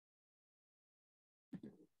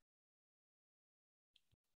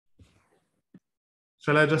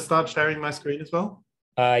Shall I just start sharing my screen as well?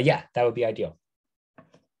 Yeah, that would be ideal.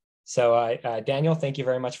 So Daniel, thank you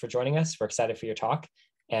very much for joining us. We're excited for your talk,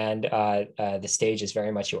 and the stage is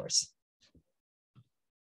very much yours.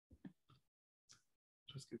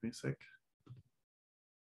 Just give me a sec.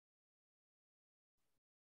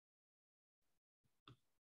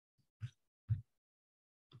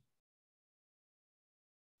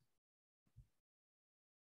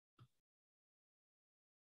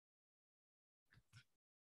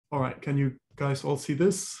 All right, can you guys all see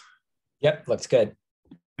this? Yep, looks good.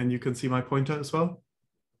 And you can see my pointer as well?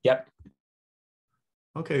 Yep.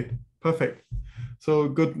 Okay, perfect. So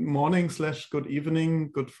good morning / good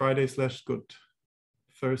evening, good Friday / good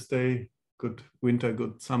Thursday, good winter,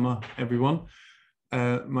 good summer, everyone.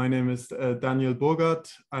 My name is Daniel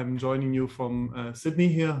Burgarth. I'm joining you from Sydney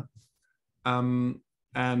here. I'd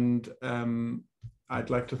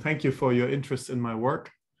like to thank you for your interest in my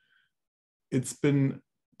work. It's been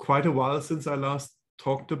quite a while since I last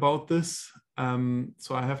talked about this.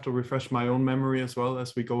 So I have to refresh my own memory as well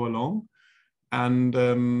as we go along. And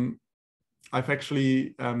I've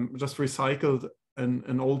actually just recycled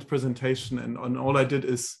an old presentation, and all I did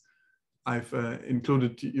is I've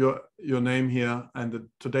included your name here and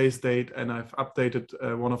today's date, and I've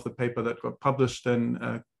updated one of the paper that got published then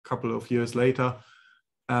a couple of years later.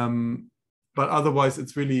 But otherwise,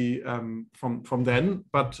 it's really from then.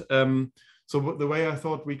 But so the way I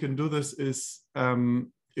thought we can do this is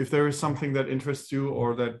if there is something that interests you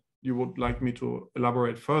or that you would like me to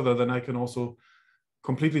elaborate further, then I can also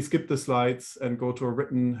completely skip the slides and go to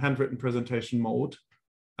a handwritten presentation mode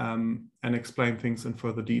and explain things in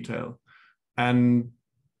further detail. And,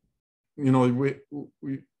 you know,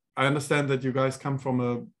 I understand that you guys come from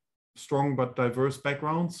a strong but diverse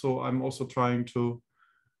background. So I'm also trying to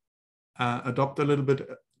adopt a little bit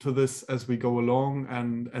to this as we go along.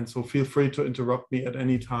 And so feel free to interrupt me at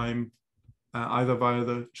any time, either via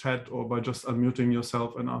the chat or by just unmuting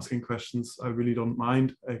yourself and asking questions. I really don't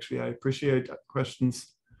mind. Actually, I appreciate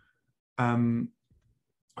questions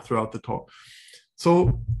throughout the talk.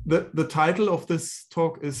 So the title of this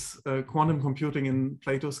talk is Quantum Computing in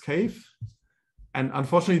Plato's Cave. And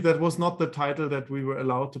unfortunately, that was not the title that we were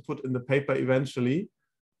allowed to put in the paper eventually,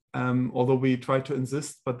 although we tried to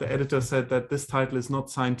insist, but the editor said that this title is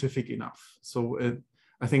not scientific enough. So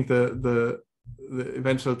I think the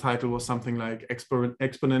eventual title was something like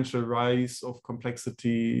exponential rise of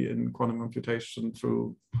complexity in quantum computation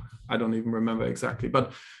through, I don't even remember exactly,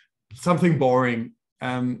 but something boring.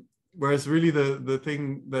 Whereas really the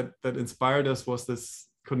thing that inspired us was this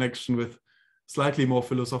connection with slightly more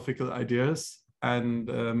philosophical ideas.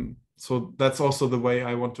 And so that's also the way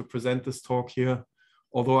I want to present this talk here,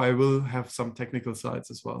 although I will have some technical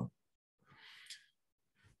slides as well.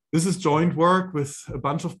 This is joint work with a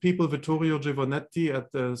bunch of people: Vittorio Giovannetti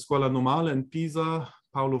at the Scuola Normale in Pisa,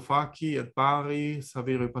 Paolo Facchi at Bari,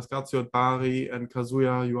 Saverio Pascazio at Bari, and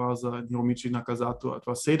Kazuya Yuasa and Hiromichi Nakasato at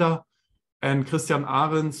Waseda, and Christian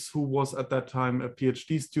Ahrens, who was at that time a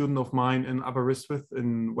PhD student of mine in Aberystwyth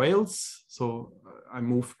in Wales. So I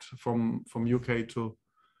moved from UK to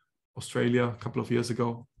Australia a couple of years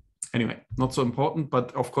ago. Anyway, not so important,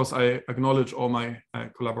 but of course I acknowledge all my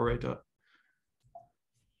collaborators.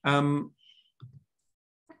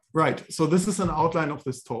 Right, so this is an outline of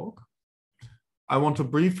this talk. I want to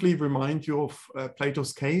briefly remind you of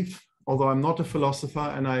Plato's Cave, although I'm not a philosopher,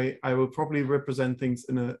 and I will probably represent things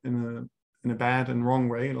in a bad and wrong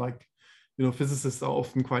way. Like, you know, physicists are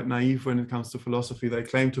often quite naive when it comes to philosophy. They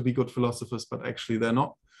claim to be good philosophers, but actually they're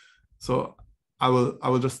not. So I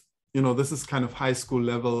will just, you know, this is kind of high school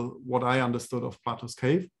level, what I understood of Plato's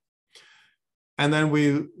Cave. And then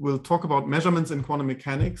we'll talk about measurements in quantum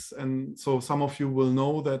mechanics. And so some of you will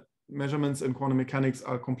know that measurements in quantum mechanics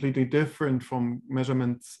are completely different from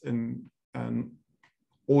measurements in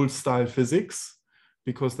old style physics,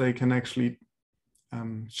 because they can actually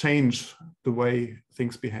change the way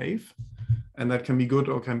things behave. And that can be good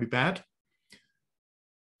or can be bad.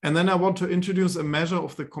 And then I want to introduce a measure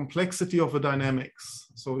of the complexity of a dynamics.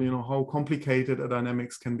 So, you know, how complicated a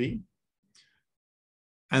dynamics can be.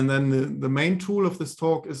 And then the main tool of this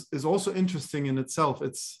talk is also interesting in itself.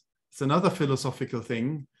 It's another philosophical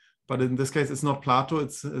thing, but in this case, it's not Plato,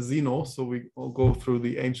 it's Zeno. So we all go through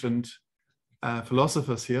the ancient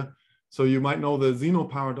philosophers here. So you might know the Zeno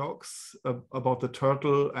paradox about the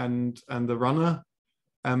turtle and the runner.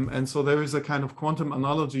 And so there is a kind of quantum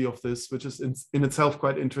analogy of this, which is in itself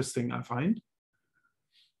quite interesting, I find.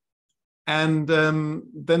 And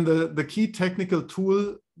then the key technical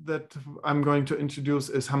tool that I'm going to introduce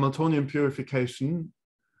is Hamiltonian purification,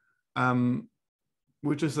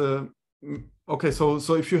 which is a okay, so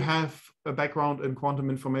if you have a background in quantum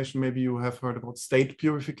information, maybe you have heard about state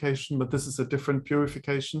purification, but this is a different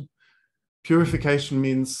purification. Purification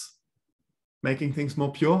means making things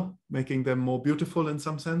more pure, making them more beautiful in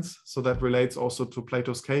some sense. So that relates also to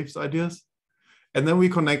Plato's caves ideas. And then we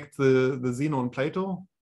connect the Zeno and Plato.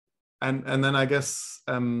 And then I guess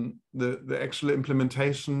the actual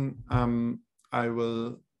implementation I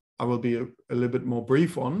will be a little bit more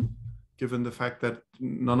brief on, given the fact that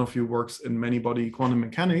none of you works in many-body quantum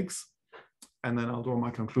mechanics. And then I'll draw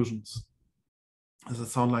my conclusions. Does it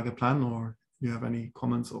sound like a plan, or do you have any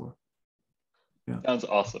comments? Or yeah, sounds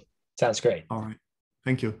awesome. Sounds great. All right,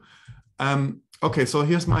 thank you. Okay, so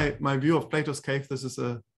here's my view of Plato's cave. This is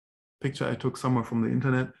a picture I took somewhere from the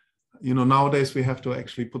internet. You know, nowadays we have to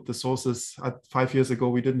actually put the sources. 5 years ago,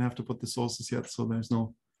 we didn't have to put the sources yet, so there's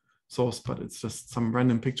no source, but it's just some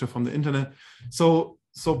random picture from the internet. So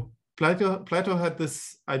Plato had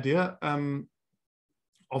this idea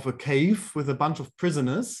of a cave with a bunch of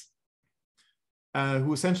prisoners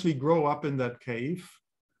who essentially grow up in that cave.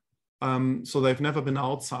 So they've never been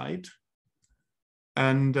outside.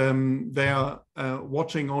 And they are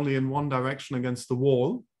watching only in one direction against the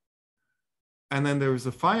wall. And then there is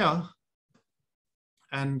a fire,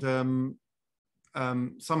 and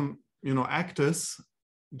some actors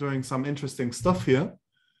doing some interesting stuff here.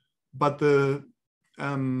 But the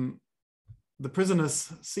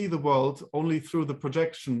prisoners see the world only through the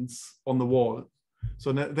projections on the wall.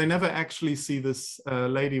 So they never actually see this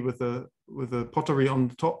lady with a pottery on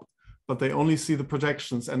the top, but they only see the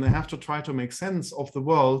projections, and they have to try to make sense of the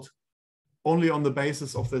world only on the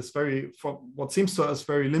basis of this what seems to us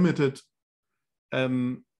very limited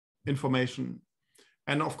information.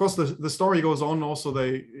 And of course, the story goes on also.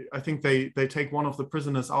 I think they take one of the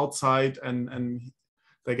prisoners outside, and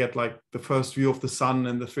they get like the first view of the sun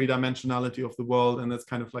and the three-dimensionality of the world, and it's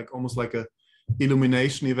kind of like almost like a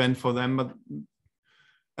illumination event for them. But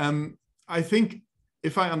I think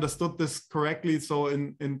if I understood this correctly, so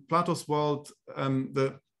in Plato's world,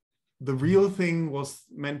 the real thing was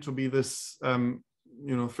meant to be this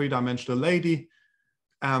three-dimensional lady.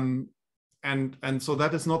 And so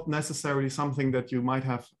that is not necessarily something that you might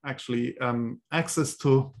have actually access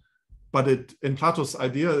to, but in Plato's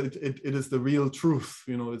idea, it is the real truth.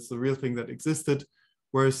 It's the real thing that existed,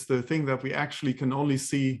 whereas the thing that we actually can only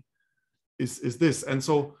see is this. And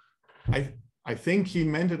so I think he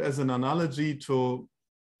meant it as an analogy to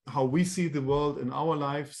how we see the world in our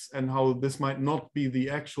lives, and how this might not be the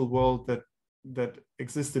actual world that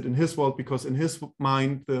existed in his world, because in his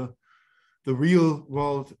mind the real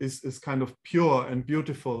world is kind of pure and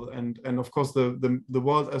beautiful, and of course the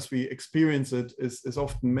world as we experience it is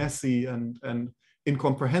often messy and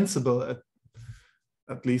incomprehensible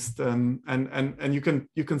at least, and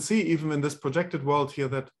you can see even in this projected world here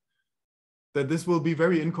that this will be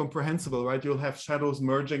very incomprehensible, right? You'll have shadows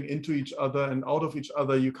merging into each other and out of each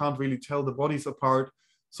other. You can't really tell the bodies apart.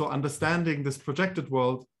 So understanding this projected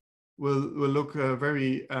world will look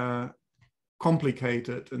very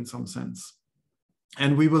complicated in some sense.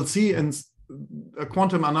 And we will see in a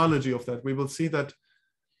quantum analogy of that, we will see that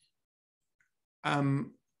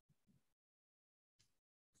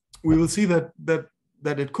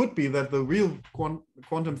that it could be that the real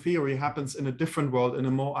quantum theory happens in a different world, in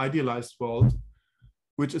a more idealized world,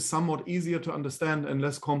 which is somewhat easier to understand and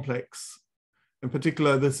less complex. In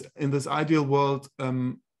particular, in this ideal world,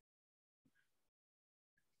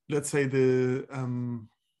 let's say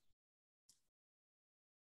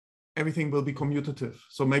everything will be commutative.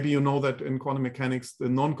 So maybe you know that in quantum mechanics, the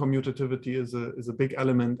non-commutativity is a big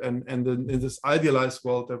element, and in this idealized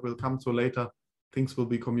world that we'll come to later, things will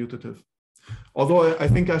be commutative. Although I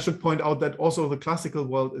think I should point out that also the classical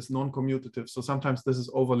world is non-commutative. So sometimes this is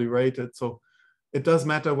overly rated. So it does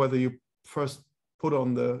matter whether you first put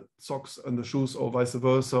on the socks and the shoes or vice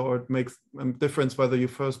versa, or it makes a difference whether you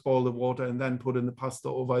first boil the water and then put in the pasta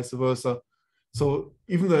or vice versa. So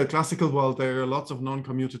even the classical world, there are lots of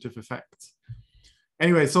non-commutative effects.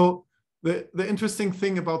 Anyway, so the interesting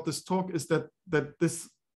thing about this talk is that this,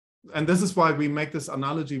 and this is why we make this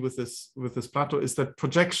analogy with this Plato, is that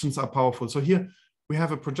projections are powerful. So here we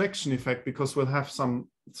have a projection effect because we'll have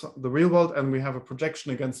the real world, and we have a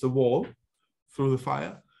projection against the wall through the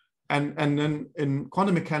fire. And then in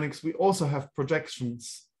quantum mechanics, we also have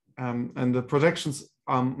projections, and the projections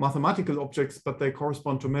are mathematical objects, but they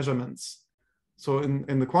correspond to measurements. So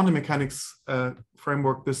in the quantum mechanics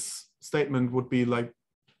framework, this statement would be like,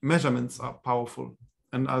 measurements are powerful.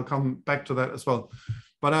 And I'll come back to that as well.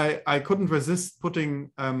 But I couldn't resist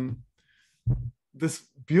putting this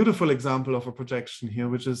beautiful example of a projection here,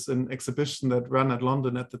 which is an exhibition that ran at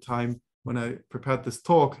London at the time when I prepared this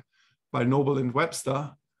talk. by Noble and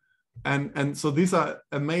Webster. And so these are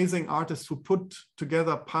amazing artists who put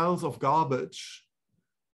together piles of garbage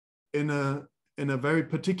in a very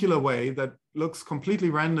particular way that looks completely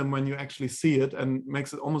random when you actually see it, and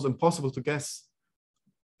makes it almost impossible to guess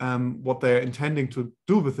what they're intending to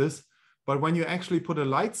do with this. But when you actually put a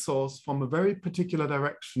light source from a very particular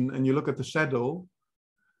direction and you look at the shadow,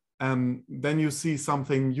 then you see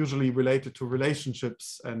something usually related to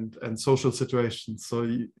relationships and social situations. So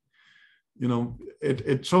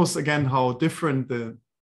it shows again how different the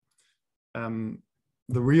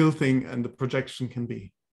real thing and the projection can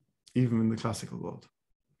be, even in the classical world.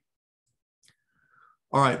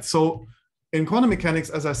 All right, so in quantum mechanics,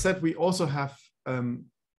 as I said, we also have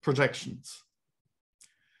projections.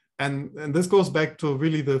 And this goes back to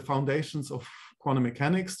really the foundations of quantum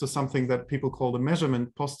mechanics, to something that people call the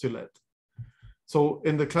measurement postulate. So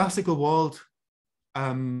in the classical world,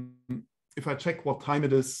 if I check what time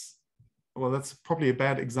it is, well, that's probably a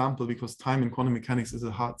bad example because time in quantum mechanics is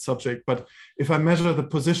a hard subject. But if I measure the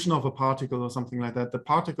position of a particle or something like that, the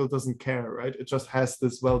particle doesn't care, right? It just has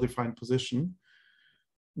this well-defined position.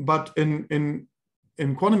 But in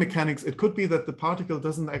quantum mechanics, it could be that the particle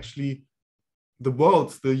doesn't actually, the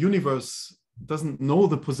world, the universe doesn't know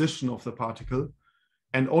the position of the particle.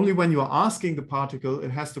 And only when you are asking the particle,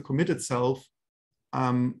 it has to commit itself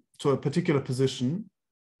to a particular position.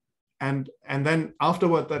 And then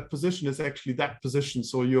afterward, that position is actually that position.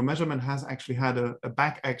 So your measurement has actually had a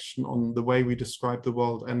back action on the way we describe the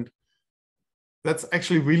world. And that's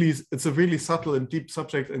actually really, it's a really subtle and deep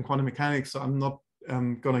subject in quantum mechanics. So I'm not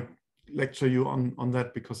going to lecture you on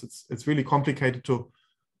that, because it's really complicated to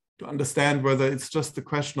understand whether it's just the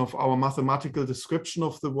question of our mathematical description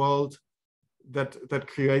of the world that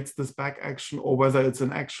creates this back action, or whether it's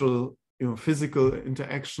an actual physical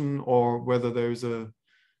interaction, or whether there's a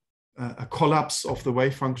collapse of the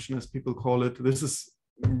wave function, as people call it. This is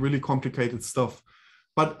really complicated stuff.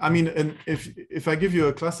 But I mean, and if I give you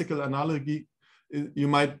a classical analogy, you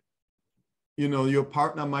might, your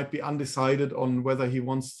partner might be undecided on whether he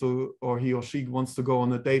wants to, or he or she wants to go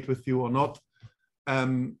on a date with you or not.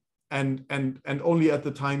 And only at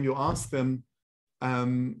the time you ask them,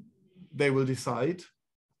 they will decide.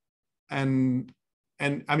 And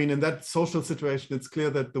I mean, in that social situation, it's clear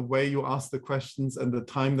that the way you ask the questions and the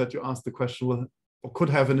time that you ask the question will, or could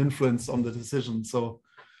have an influence on the decision. So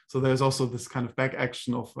there's also this kind of back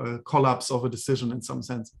action of a collapse of a decision in some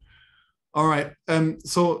sense. All right.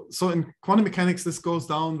 So in quantum mechanics, this goes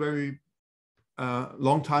down very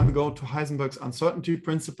long time ago to Heisenberg's uncertainty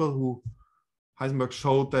principle, who Heisenberg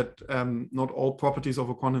showed that not all properties of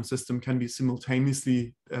a quantum system can be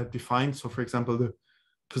simultaneously defined. So for example, the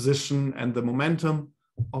position and the momentum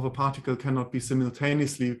of a particle cannot be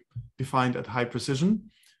simultaneously defined at high precision.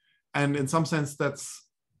 And in some sense, that's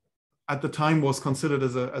at the time was considered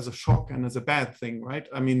as a shock and as a bad thing, right?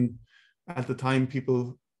 I mean, at the time,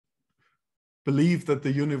 people believed that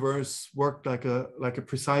the universe worked like a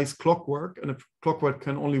precise clockwork, and a clockwork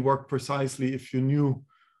can only work precisely if you knew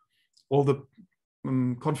all the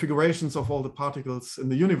configurations of all the particles in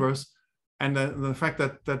the universe. And the fact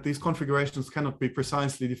that these configurations cannot be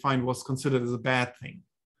precisely defined was considered as a bad thing.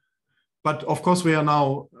 But of course, we are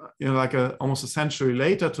now, almost a century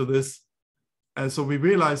later to this. And so we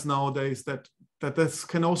realize nowadays that this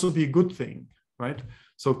can also be a good thing, right?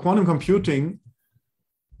 So quantum computing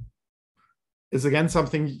is again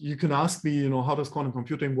something you can ask me, how does quantum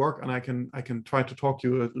computing work? And I can try to talk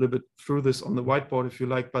you a little bit through this on the whiteboard if you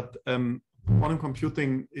like. But quantum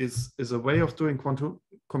computing is a way of doing quantum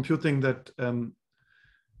computing that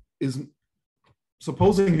is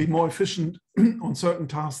supposedly more efficient on certain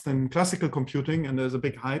tasks than classical computing, and there's a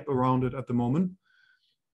big hype around it at the moment.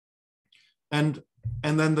 And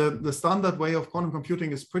then the standard way of quantum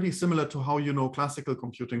computing is pretty similar to how classical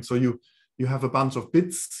computing. So you have a bunch of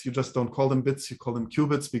bits. You just don't call them bits, you call them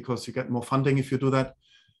qubits, because you get more funding if you do that.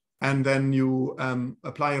 And then you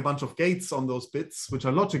apply a bunch of gates on those bits, which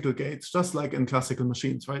are logical gates, just like in classical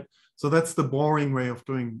machines, right? So that's the boring way of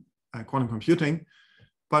doing quantum computing.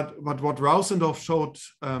 But what Rausendorf showed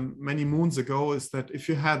many moons ago is that if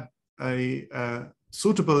you had a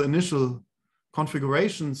suitable initial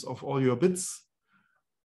configurations of all your bits,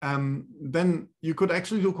 then you could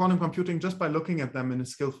actually do quantum computing just by looking at them in a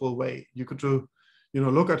skillful way. You could do,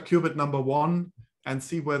 look at qubit number 1 and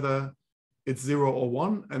see whether it's 0 or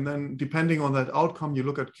 1. And then depending on that outcome, you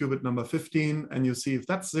look at qubit number 15 and you see if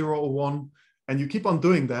that's 0 or 1. And you keep on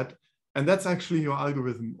doing that. And that's actually your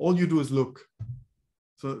algorithm. All you do is look.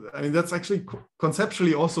 So, I mean, that's actually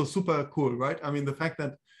conceptually also super cool, right? I mean, the fact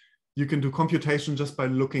that you can do computation just by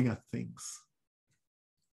looking at things.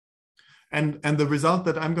 And the result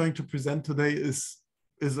that I'm going to present today is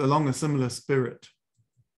along a similar spirit.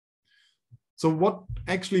 So what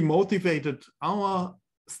actually motivated our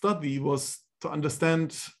study was to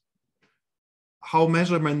understand how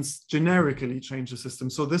measurements generically change the system.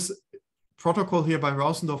 So this protocol here by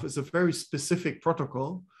Rausendorf is a very specific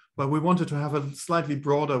protocol, but we wanted to have a slightly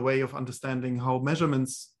broader way of understanding how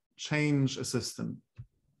measurements change a system.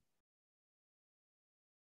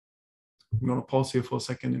 I'm going to pause here for a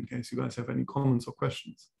second in case you guys have any comments or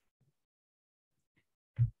questions.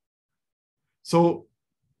 So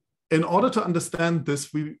in order to understand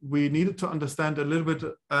this, we needed to understand a little bit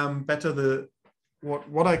better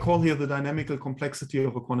what I call here the dynamical complexity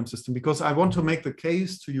of a quantum system, because I want to make the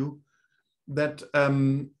case to you that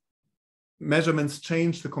measurements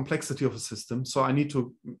change the complexity of a system. So I need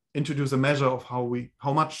to introduce a measure of how do we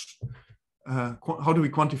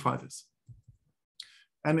quantify this.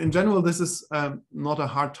 And in general, this is not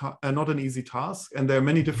an easy task. And there are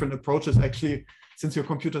many different approaches. Actually, since you're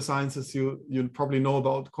computer sciences, you probably know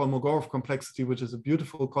about Kolmogorov complexity, which is a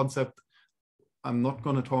beautiful concept. I'm not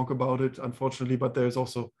going to talk about it, unfortunately, but there's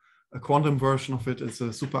also a quantum version of it. It's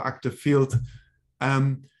a super active field.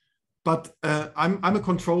 But I'm a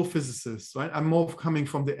control physicist, right? I'm more coming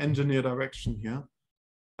from the engineer direction here.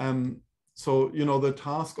 So, you know, the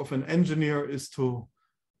task of an engineer is to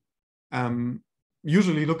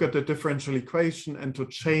usually look at the differential equation and to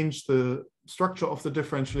change the structure of the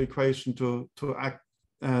differential equation to act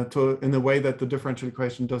in a way that the differential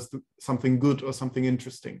equation does something good or something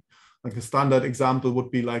interesting. Like a standard example would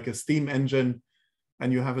be like a steam engine,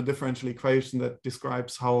 and you have a differential equation that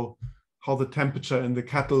describes how the temperature in the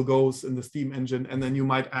kettle goes in the steam engine, and then you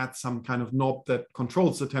might add some kind of knob that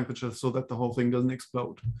controls the temperature so that the whole thing doesn't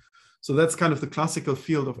explode. So that's kind of the classical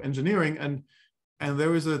field of engineering, and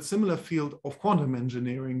there is a similar field of quantum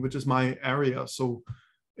engineering, which is my area. So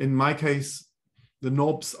in my case, the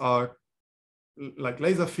knobs are like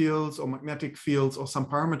laser fields or magnetic fields or some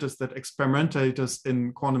parameters that experimentators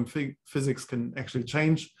in quantum physics can actually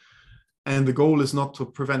change. And the goal is not to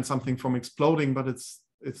prevent something from exploding, but it's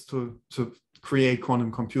to create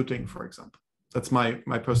quantum computing, for example. That's my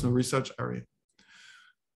personal research area.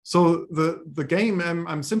 So the game,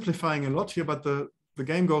 I'm simplifying a lot here, but the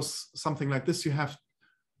game goes something like this. You have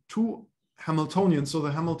two Hamiltonians. So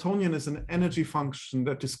the Hamiltonian is an energy function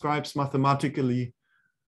that describes mathematically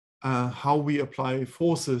how we apply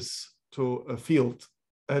forces to a field,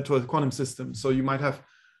 to a quantum system. So you might have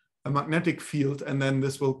a magnetic field, and then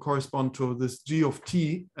this will correspond to this G of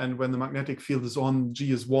t. And when the magnetic field is on,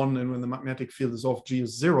 G is 1. And when the magnetic field is off, G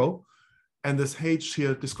is 0. And this H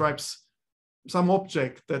here describes some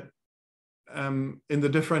object that in the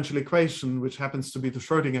differential equation, which happens to be the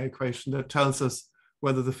Schrödinger equation, that tells us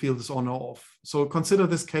whether the field is on or off. So consider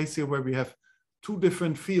this case here where we have two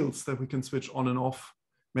different fields that we can switch on and off.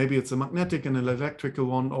 Maybe it's a magnetic and an electrical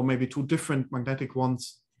one, or maybe two different magnetic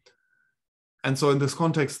ones. And so in this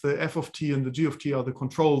context, the f of t and the g of t are the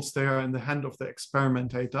controls there in the hand of the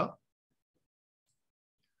experimentator.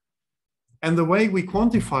 And the way we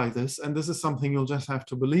quantify this, and this is something you'll just have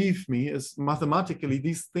to believe me, is mathematically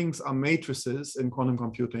these things are matrices in quantum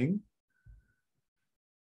computing.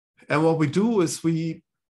 And what we do is we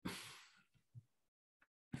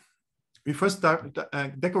first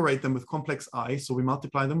decorate them with complex I. So we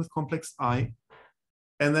multiply them with complex I.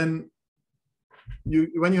 And then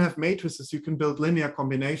when you have matrices, you can build linear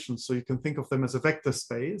combinations. So you can think of them as a vector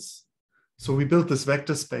space. So we built this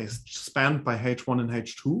vector space spanned by H1 and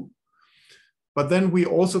H2. But then we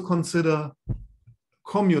also consider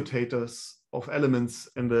commutators of elements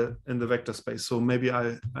in the vector space. So maybe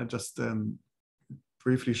I just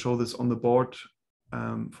briefly show this on the board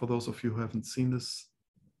for those of you who haven't seen this.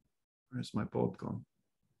 Where's my board gone?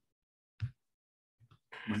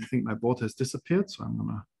 I think my board has disappeared, so I'm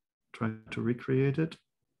gonna try to recreate it.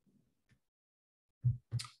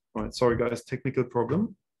 All right, sorry guys, technical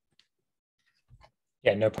problem.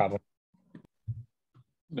 Yeah, no problem.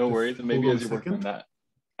 No worries, and maybe as you work on that,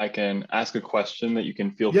 I can ask a question that you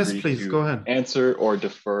can feel free to go ahead. Answer or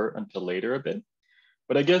defer until later a bit.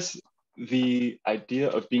 But I guess the idea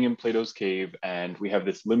of being in Plato's cave, and we have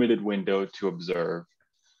this limited window to observe,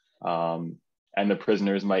 and the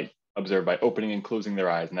prisoners might observe by opening and closing their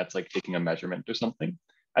eyes, and that's like taking a measurement or something.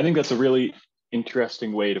 I think that's a really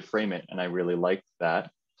interesting way to frame it, and I really like that.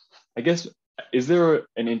 I guess, is there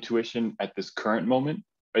an intuition at this current moment?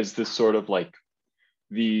 Is this sort of like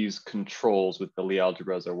these controls with the Lie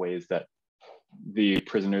algebras are ways that the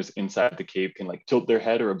prisoners inside the cave can like tilt their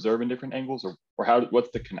head or observe in different angles, or how?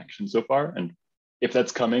 What's the connection so far? And if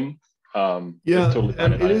that's coming, yeah, totally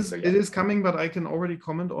it is coming, but I can already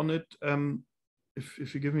comment on it.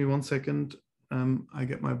 if you give me 1 second, I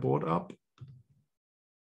get my board up. I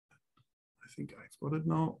think I've got it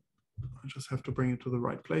now. I just have to bring it to the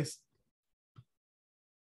right place.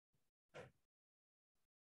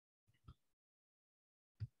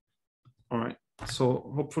 All right,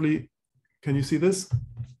 so hopefully, can you see this?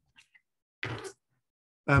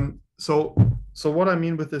 So what I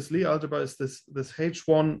mean with this Lie algebra is this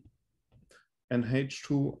H1 and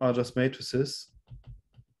H2 are just matrices.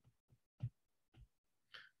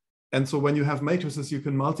 And so when you have matrices, you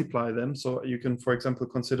can multiply them. So you can, for example,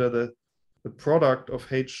 consider the product of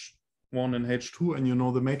H1 and H2, and you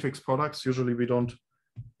know the matrix products. Usually we don't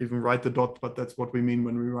even write the dot, but that's what we mean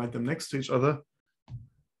when we write them next to each other.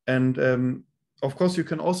 And of course, you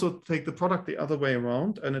can also take the product the other way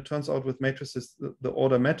around. And it turns out with matrices, the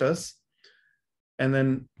order matters. And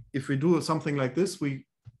then if we do something like this, we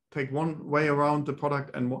take one way around the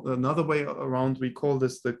product and another way around. We call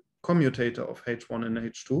this the commutator of H1 and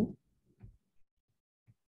H2.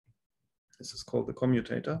 This is called the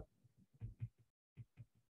commutator.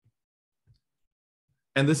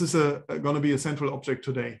 And this is going to be a central object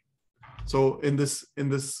today. So in this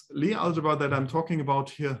Lie algebra that I'm talking about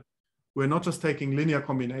here, we're not just taking linear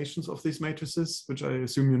combinations of these matrices, which I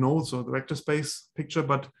assume you know, so the vector space picture,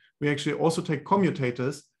 but we actually also take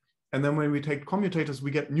commutators. And then when we take commutators,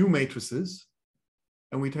 we get new matrices.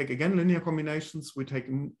 And we take, again, linear combinations. We take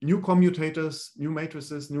new commutators, new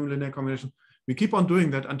matrices, new linear combinations. We keep on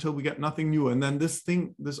doing that until we get nothing new. And then this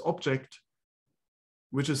object,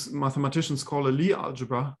 which is mathematicians call a Lie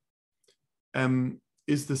algebra,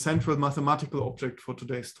 is the central mathematical object for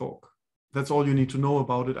today's talk. That's all you need to know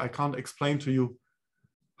about it. I can't explain to you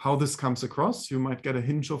how this comes across. You might get a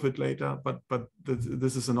hint of it later, but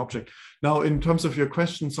this is an object. Now, in terms of your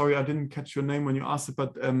question, sorry, I didn't catch your name when you asked it,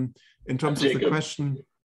 but in terms of the question,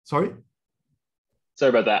 sorry? Sorry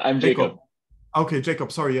about that, I'm Jacob. Okay,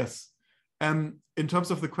 Jacob, sorry, yes. In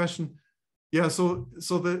terms of the question, yeah, so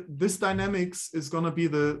this dynamics is gonna be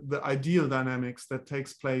the ideal dynamics that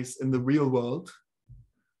takes place in the real world.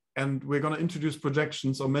 And we're going to introduce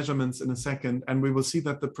projections or measurements in a second, and we will see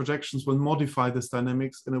that the projections will modify this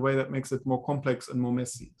dynamics in a way that makes it more complex and more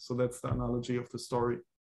messy. So that's the analogy of the story.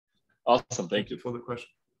 Awesome, thank you for the question.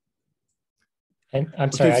 And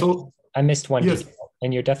I'm sorry, so, I missed one yes. detail.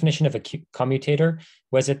 In your definition of a commutator,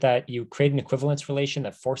 was it that you create an equivalence relation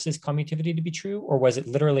that forces commutativity to be true, or was it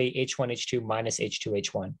literally H1, H2 minus H2,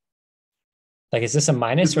 H1? Like, is this a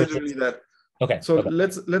minus? It's or literally that. Okay. So okay.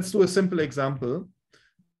 let's do a simple example,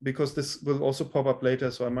 because this will also pop up later,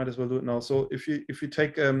 so I might as well do it now. So if you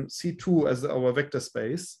take C2 as our vector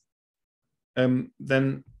space,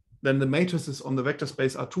 then the matrices on the vector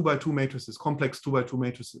space are 2 by 2 matrices, complex 2 by 2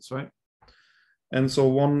 matrices, right? And so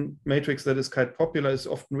one matrix that is quite popular is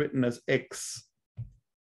often written as X.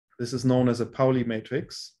 This is known as a Pauli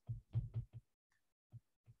matrix.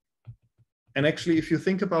 And actually, if you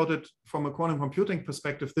think about it from a quantum computing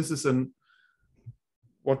perspective, this is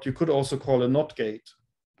what you could also call a NOT gate.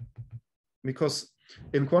 Because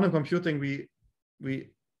in quantum computing,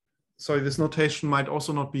 this notation might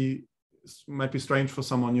also might be strange for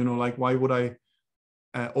someone, you know, like why would I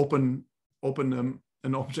open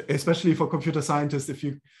an object, especially for computer scientists, if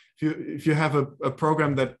you have a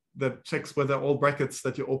program that checks whether all brackets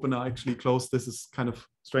that you open are actually closed. This is kind of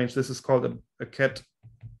strange. This is called a cat.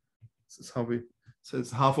 This is how so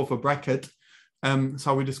it's half of a bracket. It's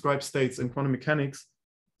how we describe states in quantum mechanics.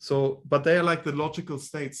 So, but they are like the logical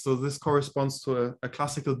states. So this corresponds to a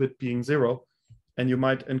classical bit being 0. And you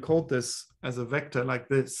might encode this as a vector like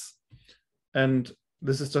this. And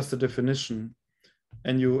this is just a definition.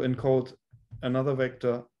 And you encode another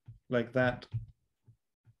vector like that.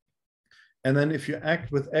 And then if you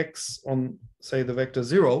act with X on, say, the vector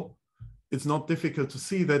 0, it's not difficult to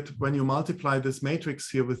see that when you multiply this matrix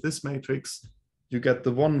here with this matrix, you get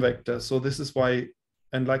the 1 vector. So this is why.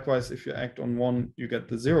 And likewise, if you act on 1, you get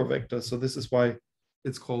the 0 vector. So this is why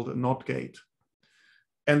it's called a NOT gate.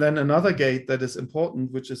 And then another gate that is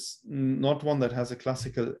important, which is not one that has a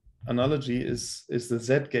classical analogy, is the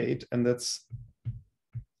Z gate. And that's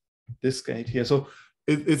this gate here. So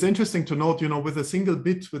it's interesting to note, you know, with a single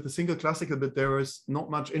bit, with a single classical bit, there is not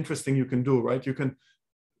much interesting you can do, right? You can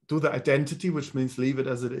do the identity, which means leave it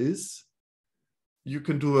as it is. You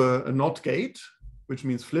can do a NOT gate, which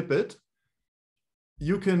means flip it.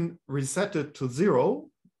 You can reset it to 0,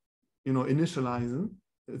 you know, initializing,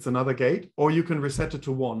 it's another gate, or you can reset it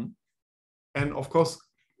to 1. And of course,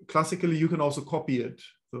 classically, you can also copy it.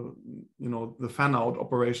 So, you know, the fan out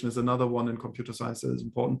operation is another one in computer science that is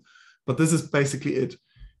important, but this is basically it.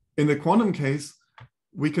 In the quantum case,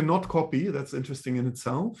 we cannot copy, that's interesting in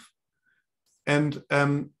itself. And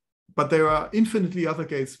but there are infinitely other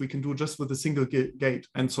gates we can do just with a single gate.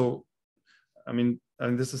 And so, I mean,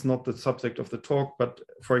 and this is not the subject of the talk, but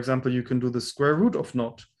for example, you can do the square root of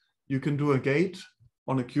naught. You can do a gate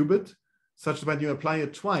on a qubit such that when you apply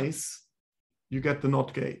it twice, you get the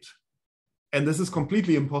NOT gate. And this is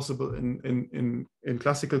completely impossible in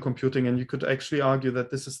classical computing. And you could actually argue that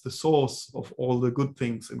this is the source of all the good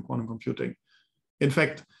things in quantum computing. In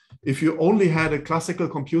fact, if you only had a classical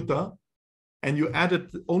computer and you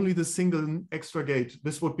added only the single extra gate,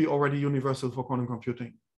 this would be already universal for quantum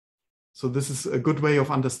computing. So this is a good way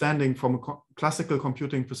of understanding from a classical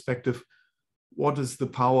computing perspective, what is the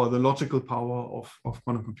power, the logical power of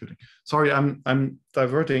quantum computing. Sorry, I'm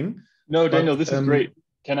diverting. No, Daniel, this is great.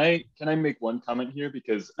 Can I make one comment here?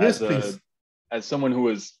 Because as someone who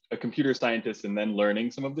was a computer scientist and then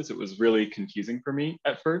learning some of this, it was really confusing for me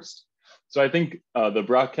at first. So I think the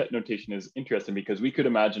bracket notation is interesting because we could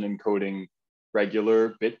imagine encoding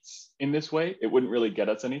regular bits in this way. It wouldn't really get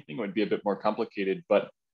us anything. It would be a bit more complicated.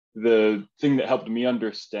 But the thing that helped me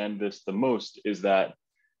understand this the most is that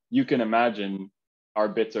you can imagine our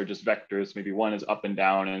bits are just vectors. Maybe one is up and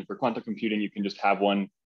down. And for quantum computing, you can just have one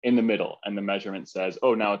in the middle and the measurement says,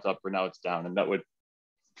 oh, now it's up or now it's down. And that would,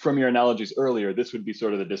 from your analogies earlier, this would be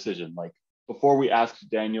sort of the decision. Like before we asked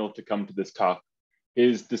Daniel to come to this talk,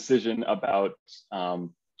 his decision about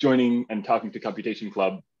joining and talking to Computation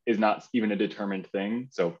Club is not even a determined thing.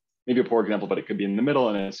 So maybe a poor example, but it could be in the middle.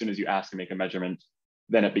 And as soon as you ask to make a measurement,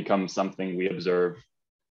 then it becomes something we observe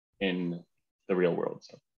in the real world.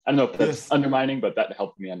 So I don't know if that's undermining, but that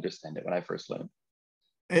helped me understand it when I first learned.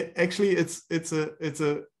 Actually, it's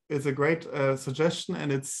a great suggestion,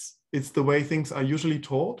 and it's the way things are usually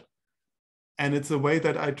taught, and it's a way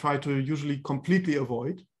that I try to usually completely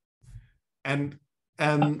avoid. And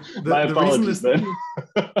the reason is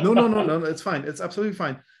no, it's fine. It's absolutely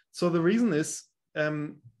fine. So the reason is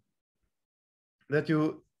that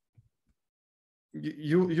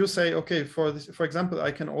you say, okay, for example,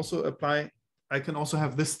 I can also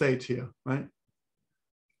have this state here, right?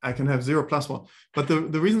 I can have 0 plus 1. But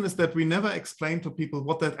the reason is that we never explain to people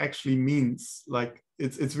what that actually means. Like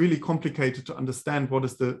it's really complicated to understand what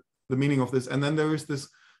is the meaning of this. And then there is this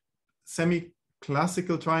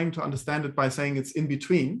semi-classical trying to understand it by saying it's in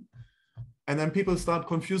between. And then people start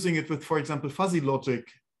confusing it with, for example, fuzzy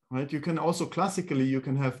logic, right? You can also classically, you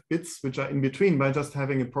can have bits which are in between by just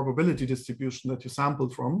having a probability distribution that you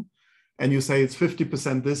sampled from. And you say it's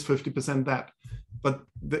 50% this, 50% that. But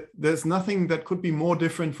there's nothing that could be more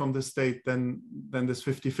different from this state than this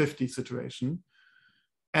 50-50 situation.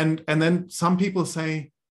 And then some people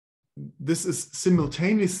say this is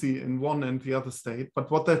simultaneously in one and the other state.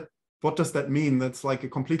 But what does that mean? That's like a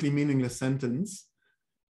completely meaningless sentence.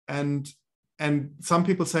 And some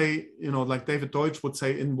people say, like David Deutsch would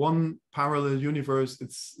say, in one parallel universe,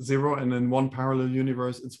 it's 0. And in one parallel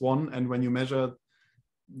universe, it's 1. And when you measure,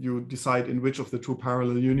 you decide in which of the two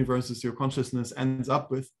parallel universes your consciousness ends up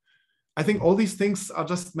with. I think all these things are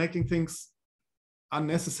just making things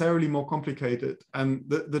unnecessarily more complicated. And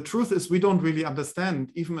the truth is we don't really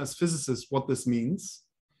understand, even as physicists, what this means.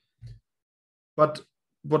 But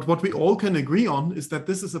what we all can agree on is that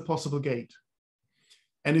this is a possible gate.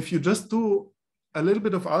 And if you just do a little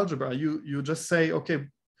bit of algebra, you just say, okay,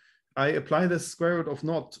 I apply the square root of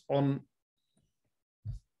naught on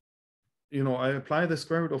I apply the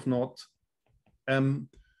square root of naught on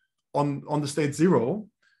the state 0.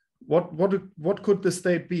 What could the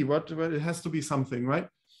state be? Well, it has to be something, right?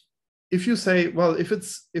 If you say, well, if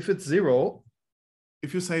it's 0,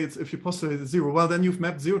 if you postulate it's 0, well, then you've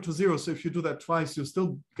mapped 0 to 0. So if you do that twice, you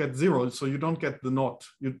still get 0. So you don't get the naught.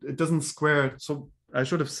 It doesn't square. So I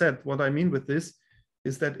should have said what I mean with this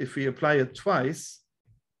is that if we apply it twice,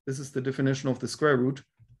 this is the definition of the square root,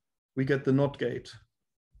 we get the NOT gate.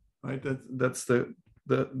 Right, that's the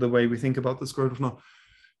way we think about the square root of naught.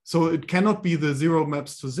 So it cannot be the 0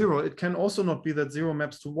 maps to 0. It can also not be that 0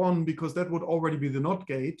 maps to 1 because that would already be the NOT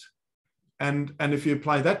gate. And if you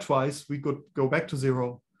apply that twice, we could go back to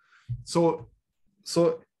 0. So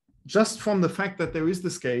just from the fact that there is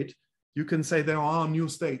this gate, you can say there are new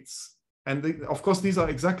states. And of course, these are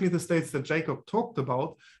exactly the states that Jacob talked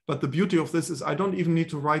about. But the beauty of this is I don't even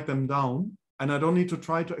need to write them down. And I don't need to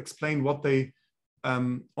try to explain what they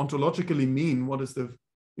ontologically mean, what is the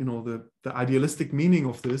idealistic meaning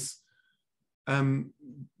of this,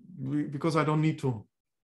 because I don't need to.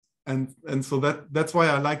 And so that's why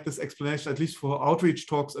I like this explanation, at least for outreach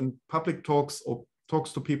talks and public talks or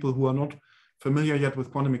talks to people who are not familiar yet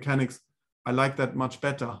with quantum mechanics. I like that much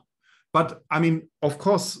better. But I mean, of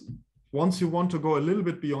course, once you want to go a little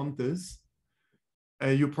bit beyond this,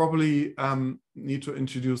 you probably need to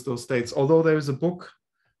introduce those states. Although there is a book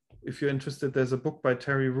if you're interested, there's a book by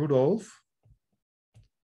Terry Rudolph.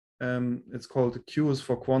 It's called Cues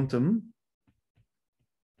for Quantum.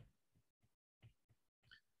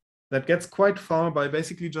 That gets quite far by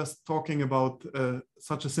basically just talking about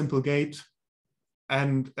such a simple gate,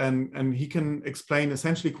 and he can explain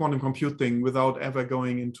essentially quantum computing without ever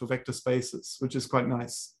going into vector spaces, which is quite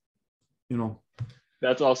nice, you know.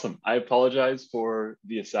 That's awesome. I apologize for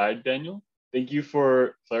the aside, Daniel. Thank you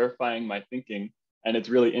for clarifying my thinking. And it's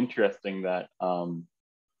really interesting that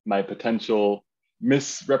my potential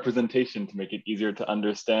misrepresentation to make it easier to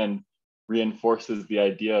understand reinforces the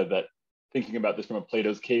idea that thinking about this from a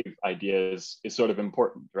Plato's cave idea is sort of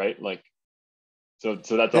important, right? Like, so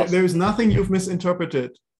that's awesome. There's nothing you've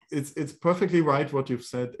misinterpreted. It's perfectly right what you've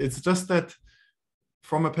said. It's just that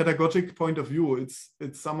from a pedagogic point of view,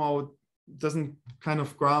 it somehow doesn't kind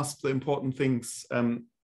of grasp the important things.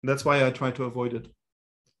 That's why I try to avoid it.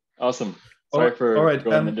 Awesome. Sorry for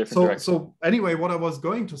going in a different direction. So anyway, what I was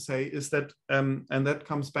going to say is that, and that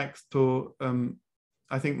comes back to,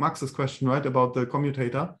 I think, Max's question, right, about the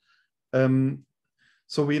commutator.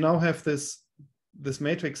 So we now have this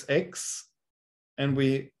matrix X, and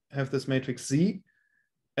we have this matrix Z.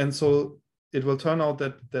 And so it will turn out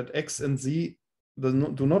that X and Z do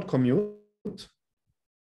not commute.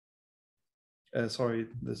 Sorry,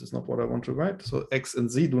 this is not what I want to write. So X and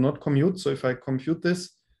Z do not commute. So if I compute this,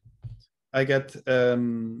 I get,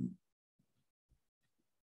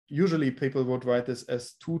 usually people would write this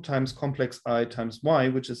as 2 times complex I times Y,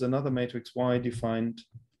 which is another matrix Y defined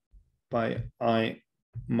by I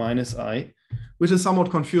minus I, which is somewhat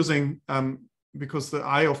confusing because the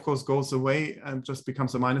I, of course, goes away and just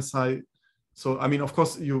becomes a minus I. So, I mean, of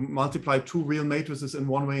course, you multiply 2 real matrices in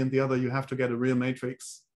one way and the other, you have to get a real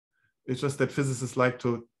matrix. It's just that physicists like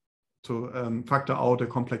to factor out a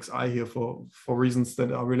complex I here for reasons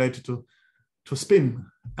that are related to spin.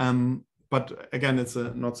 But again, it's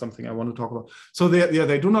not something I want to talk about. So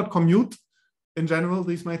they do not commute in general,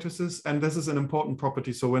 these matrices, and this is an important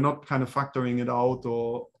property. So we're not kind of factoring it out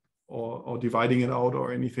or dividing it out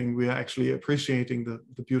or anything. We are actually appreciating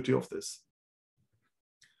the beauty of this.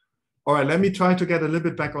 All right, let me try to get a little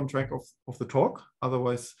bit back on track of the talk.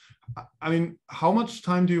 Otherwise, I mean, how much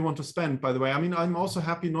time do you want to spend, by the way? I mean, I'm also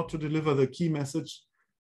happy not to deliver the key message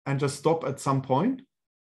and just stop at some point,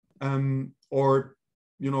 or,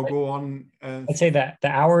 you know, go on. I'd say that the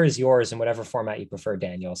hour is yours in whatever format you prefer,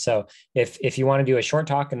 Daniel. So if you want to do a short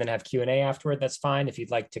talk and then have Q&A afterward, that's fine. If you'd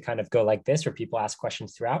like to kind of go like this, where people ask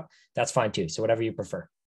questions throughout, that's fine too. So whatever you prefer.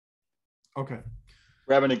 Okay.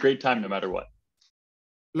 We're having a great time no matter what.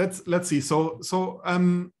 Let's see. So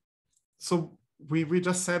we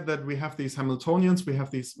just said that we have these Hamiltonians, we have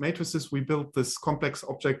these matrices, we built this complex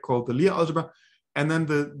object called the Lie algebra, and then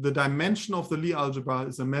the dimension of the Lie algebra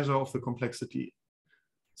is a measure of the complexity.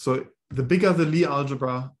 So the bigger the Lie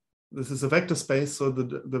algebra, this is a vector space, so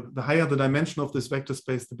the higher the dimension of this vector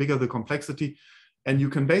space, the bigger the complexity, and you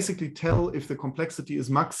can basically tell if the complexity is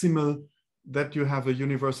maximal that you have a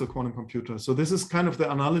universal quantum computer. So this is kind of the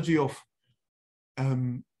analogy of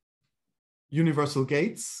universal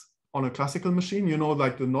gates on a classical machine, you know,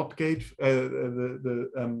 like the NOT gate,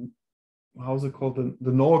 how's it called?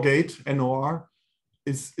 The NOR gate, NOR,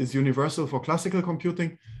 is universal for classical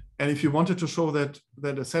computing. And if you wanted to show that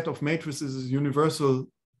a set of matrices is universal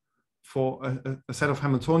for a set of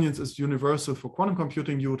Hamiltonians is universal for quantum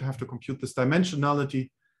computing, you would have to compute this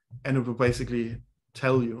dimensionality, and it would basically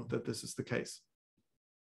tell you that this is the case.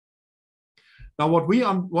 Now, what we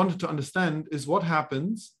wanted to understand is what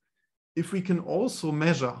happens if we can also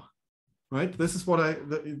measure, right? This is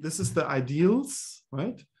this is the ideals,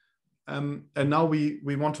 right? And now we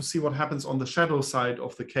want to see what happens on the shadow side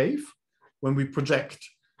of the cave when we project.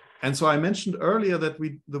 And so I mentioned earlier that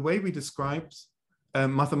the way we describe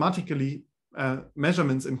mathematically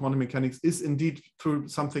measurements in quantum mechanics is indeed through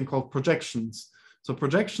something called projections. So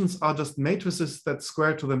projections are just matrices that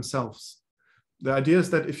square to themselves. The idea is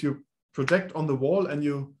that if you project on the wall and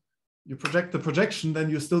you project the projection, then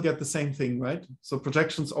you still get the same thing, right? So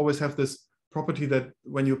projections always have this property that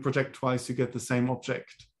when you project twice, you get the same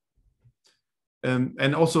object.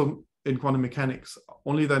 And also in quantum mechanics,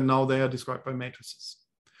 only that now they are described by matrices.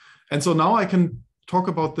 And so now I can talk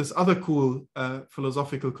about this other cool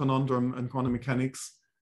philosophical conundrum in quantum mechanics,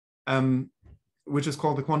 which is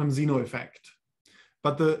called the quantum Zeno effect.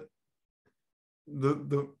 But the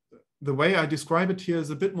way I describe it here is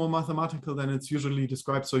a bit more mathematical than it's usually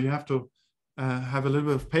described. So you have to have a little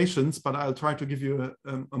bit of patience, but I'll try to give you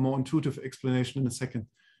a more intuitive explanation in a second.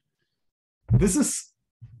 This is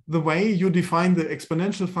the way you define the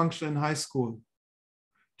exponential function in high school.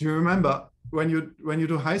 Do you remember when you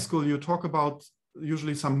do high school, you talk about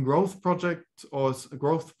usually some growth project or a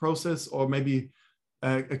growth process, or maybe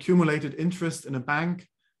accumulated interest in a bank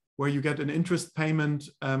where you get an interest payment,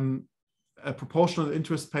 a proportional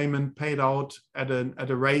interest payment paid out at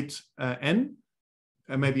a rate n,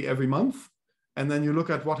 maybe every month. And then you look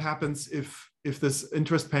at what happens if this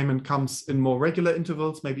interest payment comes in more regular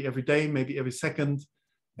intervals, maybe every day, maybe every second,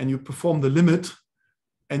 and you perform the limit,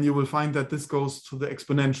 and you will find that this goes to the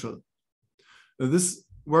exponential. Now, this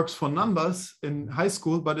works for numbers in high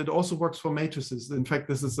school, but it also works for matrices. In fact,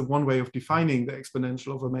 this is the one way of defining the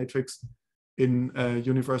exponential of a matrix in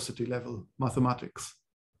university level mathematics.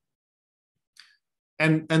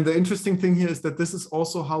 And the interesting thing here is that this is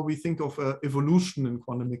also how we think of evolution in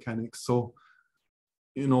quantum mechanics. So,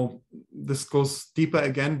 you know, this goes deeper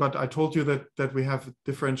again, but I told you that we have a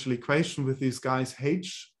differential equation with these guys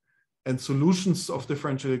H, and solutions of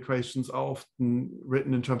differential equations are often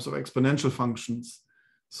written in terms of exponential functions.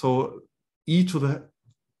 So e to the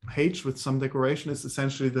h with some decoration is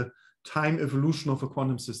essentially the time evolution of a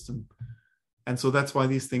quantum system. And so that's why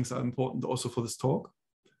these things are important also for this talk.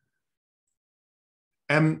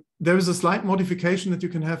 There is a slight modification that you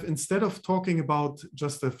can have. Instead of talking about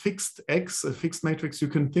just a fixed X, a fixed matrix, you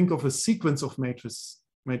can think of a sequence of matrices,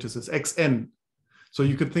 Xn. So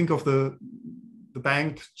you could think of the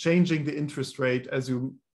bank changing the interest rate as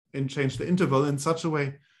you change the interval in such a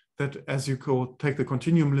way that as you take the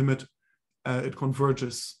continuum limit, it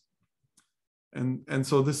converges. And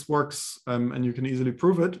so this works, and you can easily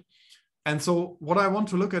prove it. And so what I want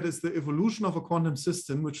to look at is the evolution of a quantum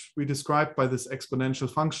system, which we describe by this exponential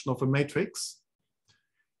function of a matrix,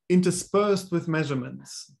 interspersed with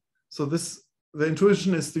measurements. So the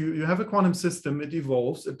intuition is you have a quantum system, it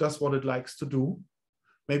evolves, it does what it likes to do.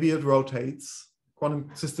 Maybe it rotates.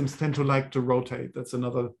 Quantum systems tend to like to rotate. That's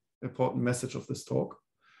another important message of this talk.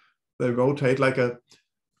 They rotate like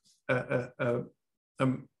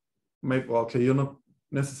maybe, well, okay, you're not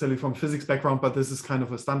necessarily from physics background, but this is kind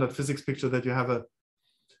of a standard physics picture that you have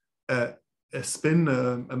a spin,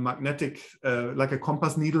 a magnetic, like a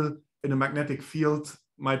compass needle in a magnetic field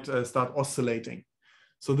might start oscillating.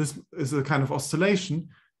 So this is a kind of oscillation,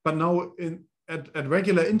 but now at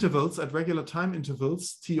regular intervals, at regular time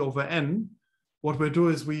intervals, t over n, what we do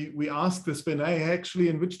is we ask the spin, hey, actually,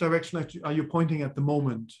 in which direction are you pointing at the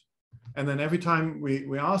moment? And then every time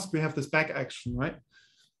we ask, we have this back action, right?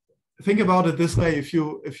 Think about it this way. If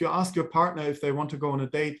you ask your partner if they want to go on a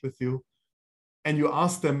date with you, and you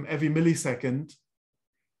ask them every millisecond,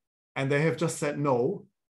 and they have just said no,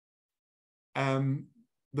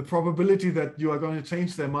 the probability that you are going to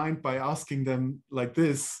change their mind by asking them like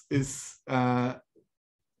this is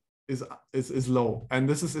low. And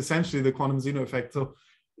this is essentially the quantum Zeno effect. So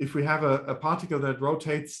if we have a particle that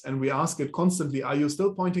rotates and we ask it constantly, are you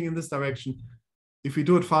still pointing in this direction? If we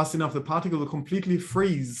do it fast enough, the particle will completely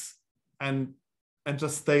freeze and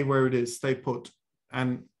just stay where it is, stay put.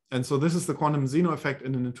 And so this is the quantum Zeno effect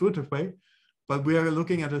in an intuitive way, but we are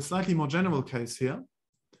looking at a slightly more general case here.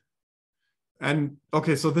 And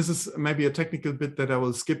okay, so this is maybe a technical bit that I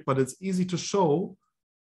will skip, but it's easy to show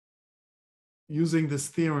using this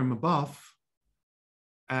theorem above.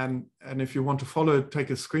 And if you want to follow it,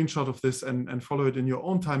 take a screenshot of this and follow it in your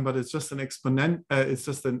own time, but it's just an exponent, it's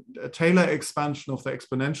just a Taylor expansion of the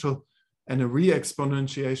exponential and a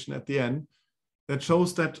re-exponentiation at the end that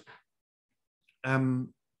shows that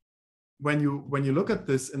when you look at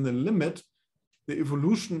this in the limit, the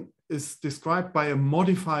evolution is described by a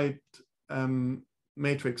modified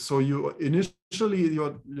matrix. So you initially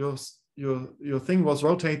your thing was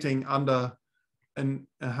rotating under a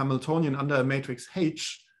Hamiltonian, under a matrix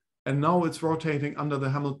H, and now it's rotating under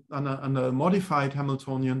under a modified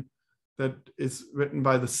Hamiltonian that is written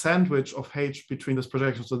by the sandwich of H between this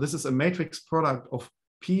projection. So this is a matrix product of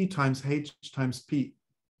P times H times P.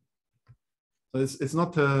 So it's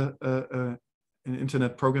not an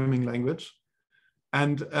internet programming language.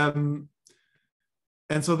 And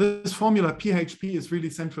so this formula PHP is really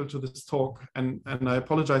central to this talk. And I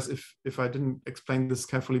apologize if I didn't explain this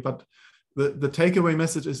carefully, but the takeaway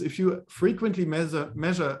message is if you frequently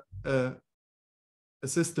measure a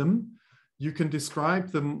system, you can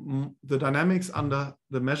describe the dynamics under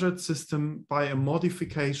the measured system by a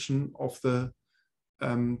modification of the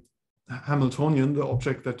Hamiltonian, the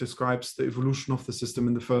object that describes the evolution of the system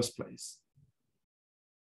in the first place.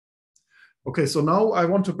 Okay, so now I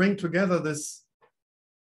want to bring together this,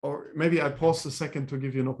 or maybe I pause a second to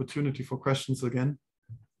give you an opportunity for questions again.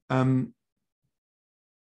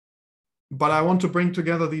 But I want to bring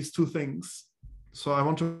together these two things. So I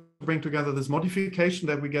want to bring together this modification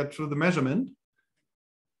that we get through the measurement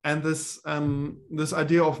and this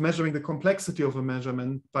idea of measuring the complexity of a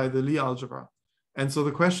measurement by the Lie algebra. And so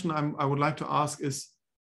the question I would like to ask is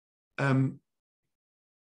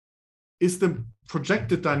the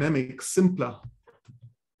projected dynamic simpler?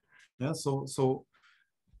 Yeah,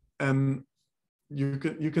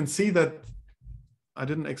 you can see that I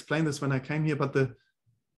didn't explain this when I came here, but the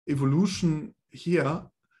evolution here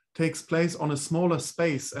takes place on a smaller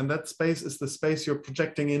space, and that space is the space you're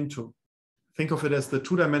projecting into. Think of it as the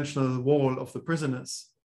two-dimensional wall of the prisoners.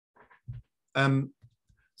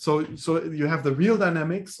 So you have the real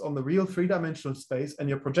dynamics on the real three-dimensional space, and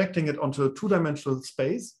you're projecting it onto a two-dimensional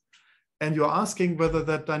space, and you're asking whether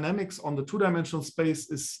that dynamics on the two-dimensional space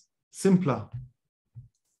is simpler.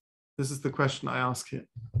 This is the question I ask here.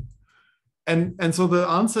 And so the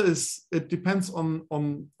answer is, it depends on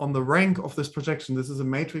the rank of this projection. This is a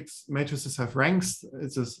matrix. Matrices have ranks.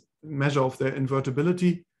 It's a measure of their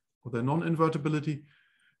invertibility or their non-invertibility.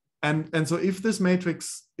 And so if this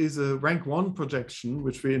matrix is a rank 1 projection,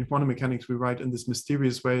 which we in quantum mechanics, we write in this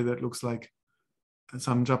mysterious way that looks like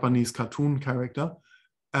some Japanese cartoon character.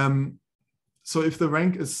 So if the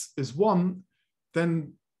rank is 1,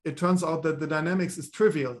 then it turns out that the dynamics is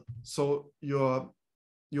trivial. So you're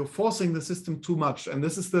forcing the system too much. And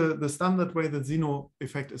this is the standard way the Zeno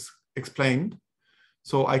effect is explained.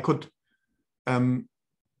 So I could, send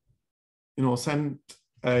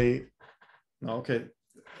a, okay.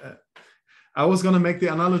 I was going to make the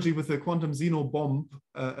analogy with the quantum Zeno bomb,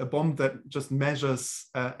 a bomb that just measures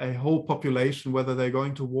a whole population, whether they're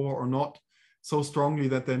going to war or not, so strongly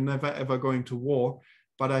that they're never ever going to war.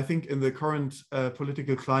 But I think in the current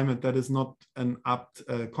political climate, that is not an apt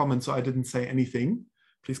comment, so I didn't say anything.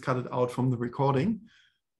 Please cut it out from the recording.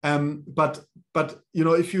 But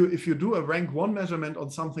if you do a rank 1 measurement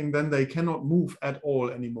on something, then they cannot move at all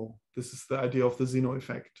anymore. This is the idea of the Zeno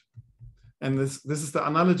effect. And this is the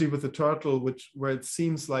analogy with the turtle, where it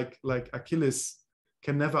seems like Achilles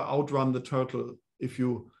can never outrun the turtle if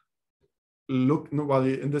you look, well,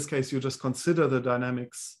 in this case, you just consider the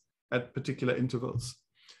dynamics at particular intervals.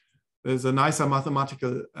 There's a nicer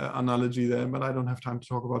mathematical analogy there, but I don't have time to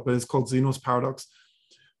talk about, but it's called Zeno's paradox.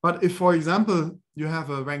 But if, for example, you have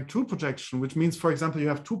a rank 2 projection, which means, for example, you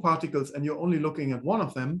have 2 particles and you're only looking at one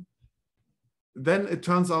of them, then it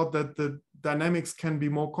turns out that the dynamics can be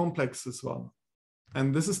more complex as well.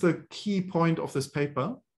 And this is the key point of this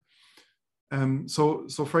paper. So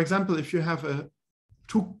for example, if you have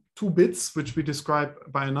two bits, which we describe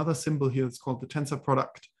by another symbol here, it's called the tensor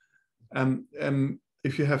product.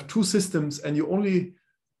 If you have 2 systems and you only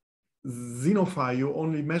xenofy, you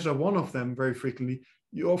only measure one of them very frequently,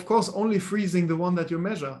 you're of course only freezing the one that you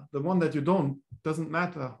measure. The one that you don't doesn't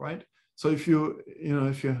matter, right? So if you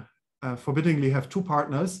forbiddingly have 2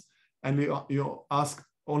 partners and you ask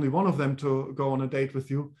only one of them to go on a date with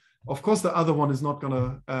you, of course the other one is not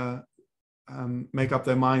going to make up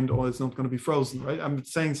their mind, or it's not going to be frozen, right? I'm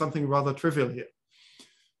saying something rather trivial here.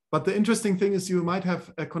 But the interesting thing is you might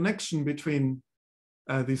have a connection between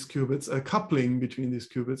these qubits, a coupling between these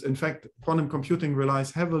qubits. In fact, quantum computing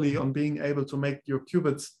relies heavily on being able to make your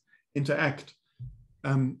qubits interact.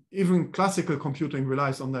 Even classical computing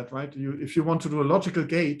relies on that, right? If you want to do a logical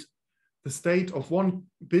gate, the state of one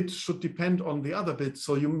bit should depend on the other bit.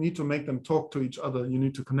 So you need to make them talk to each other. You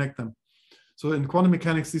need to connect them. So in quantum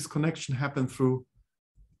mechanics, these connections happen through,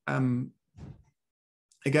 again,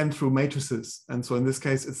 through matrices. And so in this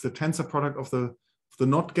case, it's the tensor product of the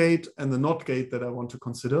NOT gate and the NOT gate that I want to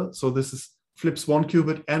consider. So this flips one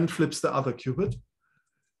qubit and flips the other qubit.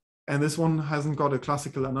 And this one hasn't got a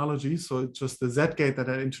classical analogy. So it's just the Z gate that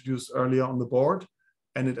I introduced earlier on the board.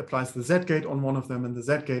 And it applies the Z gate on one of them and the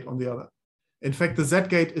Z gate on the other. In fact, the Z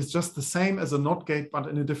gate is just the same as a NOT gate, but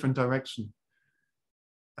in a different direction.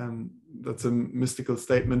 That's a mystical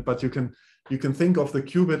statement, but you can think of the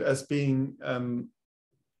qubit as being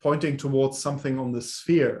pointing towards something on the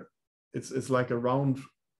sphere. It's like a round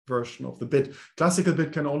version of the bit. Classical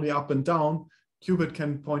bit can only up and down. Qubit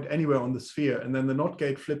can point anywhere on the sphere. And then the NOT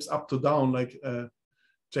gate flips up to down, like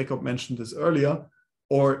Jacob mentioned this earlier,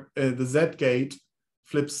 or the Z gate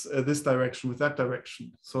flips this direction with that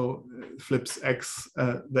direction. So it flips X,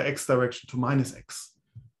 the X direction to minus X.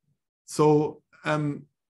 So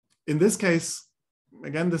in this case,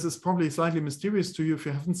 again, this is probably slightly mysterious to you if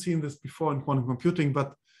you haven't seen this before in quantum computing,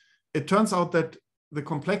 but it turns out that the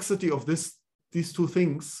complexity of these 2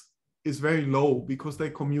 things is very low because they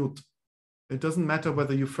commute. It doesn't matter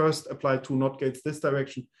whether you first apply 2 NOT gates this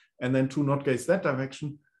direction and then 2 NOT gates that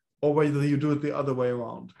direction, or whether you do it the other way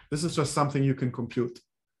around. This is just something you can compute.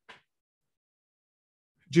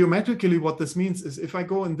 Geometrically, what this means is if I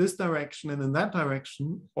go in this direction and in that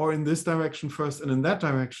direction, or in this direction first and in that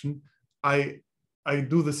direction, I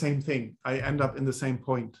do the same thing. I end up in the same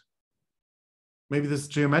point. maybe this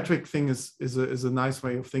geometric thing is a nice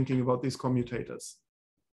way of thinking about these commutators.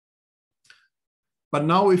 But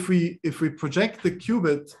now if we project the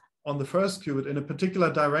qubit on the first qubit in a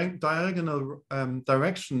particular diagonal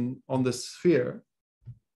direction on the sphere,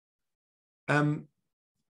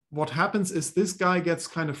 what happens is this guy gets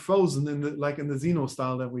kind of frozen in the, like in the Zeno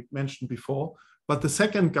style that we mentioned before, but the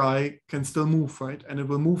second guy can still move, right? And it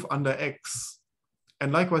will move under X.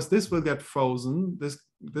 And likewise, this will get frozen,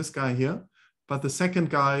 this guy here, but the second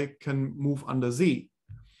guy can move under Z.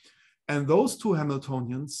 And those two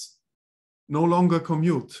Hamiltonians no longer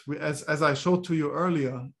commute. As I showed to you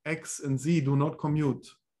earlier, X and Z do not commute.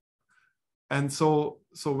 And so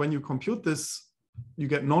when you compute this, you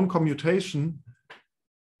get non-commutation,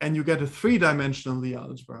 and you get a three-dimensional Lie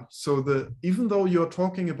algebra. So even though you're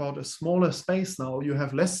talking about a smaller space now, you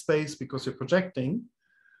have less space because you're projecting,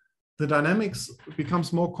 the dynamics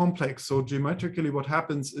becomes more complex. So geometrically what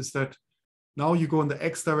happens is that now you go in the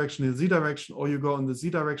X direction, in the Z direction, or you go in the Z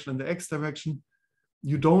direction and the X direction,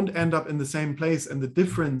 you don't end up in the same place, and the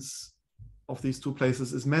difference of these two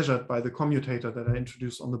places is measured by the commutator that I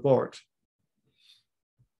introduced on the board.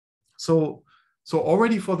 So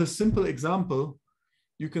already for this simple example,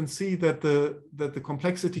 you can see that the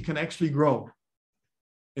complexity can actually grow.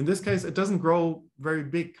 In this case, it doesn't grow very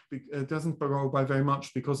big. It doesn't grow by very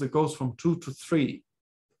much because it goes from 2 to 3.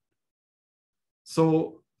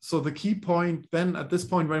 So the key point then at this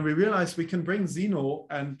point, when we realize we can bring Zeno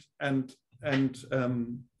and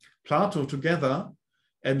Plato together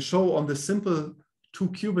and show on the simple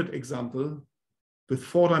 2-qubit example with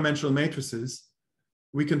 4-dimensional matrices,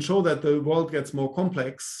 we can show that the world gets more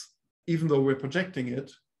complex even though we're projecting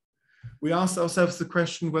it. We asked ourselves the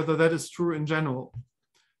question whether that is true in general,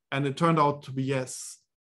 and it turned out to be yes.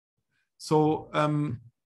 So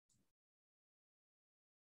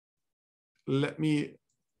let me,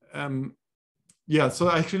 yeah, so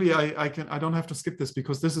actually I don't have to skip this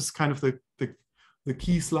because this is kind of the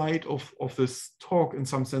key slide of this talk in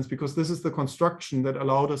some sense, because this is the construction that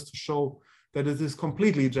allowed us to show that it is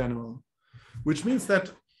completely general, which means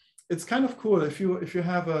that it's kind of cool if you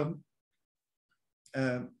have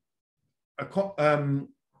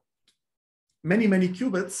many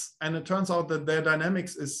qubits, and it turns out that their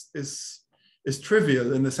dynamics is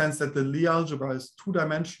trivial in the sense that the Lie algebra is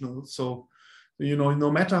 2-dimensional. So, you know, no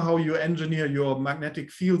matter how you engineer your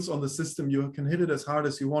magnetic fields on the system, you can hit it as hard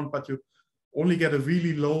as you want, but you only get a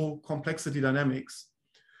really low complexity dynamics.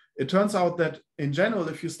 It turns out that in general,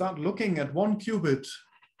 if you start looking at one qubit,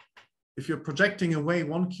 if you're projecting away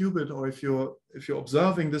one qubit, or if you're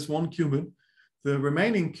observing this one qubit, the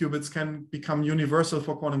remaining qubits can become universal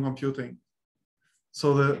for quantum computing.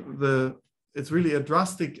 So it's really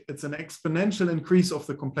it's an exponential increase of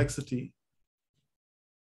the complexity.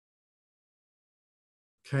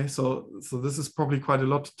 Okay, so this is probably quite a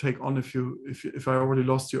lot to take on if I already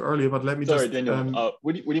lost you earlier, but let me Sorry, Daniel,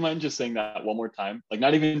 would you mind just saying that one more time? Like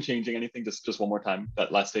not even changing anything, just one more time,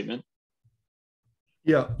 that last statement.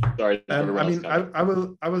 Yeah. Sorry. I mean, I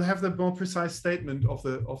will have the more precise statement of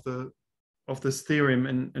this theorem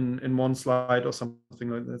in one slide or something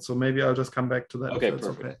like that. So maybe I'll just come back to that. Okay,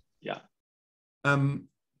 perfect. Okay. Yeah.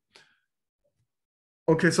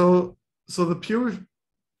 Okay, so the pure.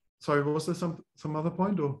 Sorry, was there some other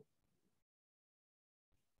point or?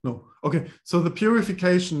 No. Okay, so the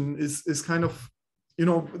purification is kind of, you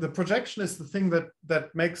know, the projection is the thing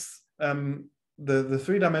that makes the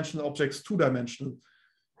 3-dimensional objects 2-dimensional.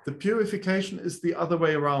 The purification is the other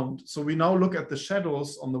way around. So we now look at the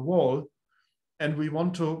shadows on the wall, and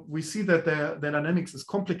we see that their dynamics is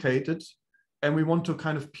complicated, and we want to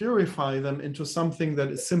kind of purify them into something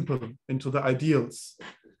that is simple, into the ideals.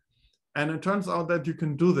 And it turns out that you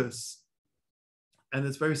can do this, and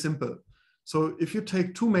it's very simple. So if you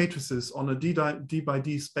take two matrices on a d by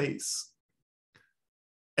d space,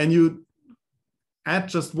 and you add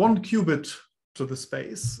just one qubit to the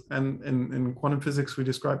space, and in quantum physics we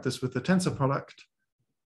describe this with the tensor product.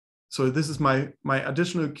 So this is my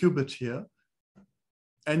additional qubit here,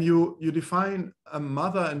 and you define a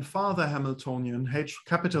mother and father Hamiltonian,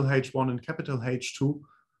 capital H1 and capital H2,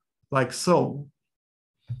 like so.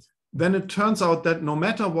 Then it turns out that no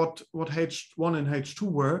matter what H1 and H2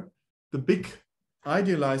 were, the big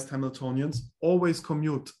idealized Hamiltonians always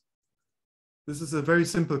commute. This is a very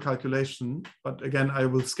simple calculation, but again, I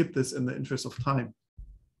will skip this in the interest of time.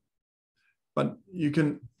 But you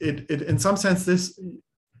can, in some sense, this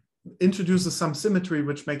introduces some symmetry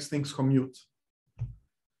which makes things commute.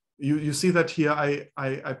 You see that here,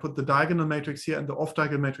 I put the diagonal matrix here and the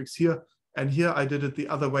off-diagonal matrix here, and here I did it the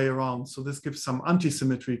other way around. So this gives some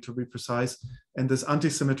anti-symmetry, to be precise, and this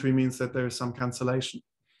anti-symmetry means that there is some cancellation.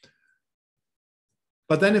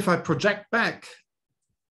 But then if I project back,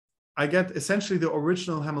 I get essentially the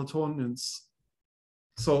original Hamiltonians.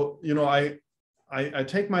 So, you know, I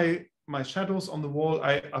take my shadows on the wall,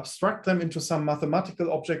 I abstract them into some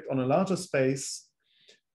mathematical object on a larger space.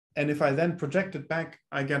 And if I then project it back,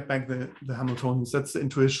 I get back the Hamiltonians. That's the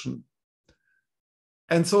intuition.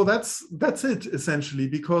 And so that's it essentially,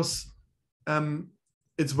 because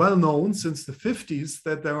it's well known since the 50s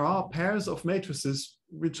that there are pairs of matrices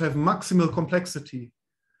which have maximal complexity.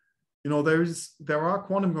 You know, there are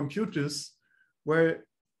quantum computers where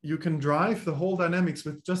you can drive the whole dynamics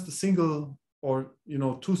with just a single, or, you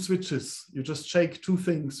know, two switches. You just shake two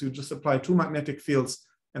things, you just apply two magnetic fields,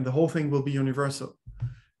 and the whole thing will be universal.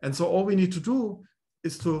 And so all we need to do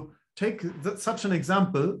is to take such an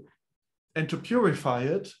example and to purify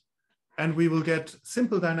it, and we will get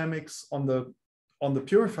simple dynamics on the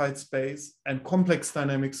purified space and complex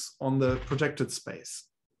dynamics on the projected space.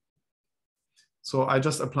 So I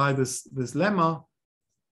just apply this lemma,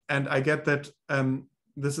 and I get that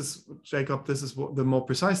this is, Jacob, this is the more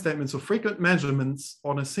precise statement. So frequent measurements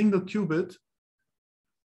on a single qubit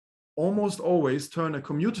almost always turn a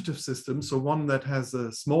commutative system, so one that has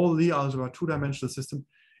a small Lie algebra two-dimensional system,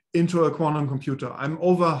 into a quantum computer. I'm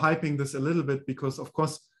overhyping this a little bit because, of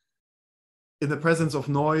course, in the presence of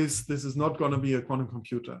noise, this is not going to be a quantum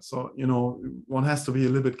computer. So, you know, one has to be a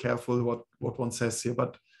little bit careful what one says here,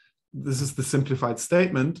 but this is the simplified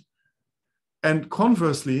statement. And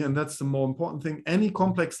conversely, and that's the more important thing, any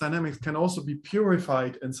complex dynamics can also be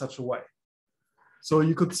purified in such a way. So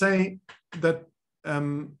you could say that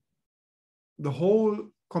the whole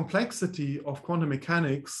complexity of quantum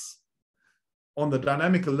mechanics on the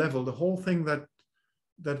dynamical level, the whole thing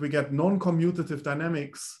that we get non-commutative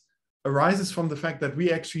dynamics, arises from the fact that we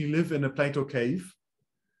actually live in a Plato cave,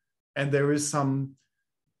 and there is some,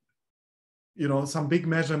 you know, some big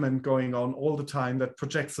measurement going on all the time that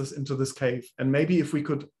projects us into this cave. And maybe if we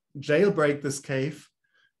could jailbreak this cave,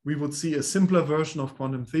 we would see a simpler version of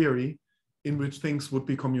quantum theory in which things would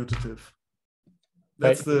be commutative.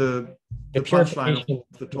 That's the punchline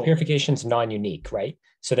of the talk. Purification is non-unique, right?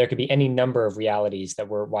 So there could be any number of realities that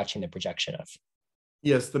we're watching the projection of.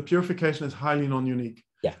 Yes, the purification is highly non-unique.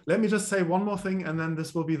 Yeah. Let me just say one more thing, and then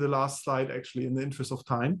this will be the last slide, actually, in the interest of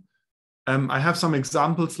time. I have some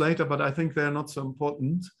examples later, but I think they're not so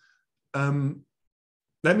important.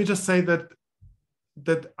 Let me just say that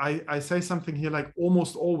I say something here like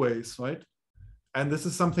almost always, right? And this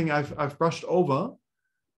is something I've brushed over.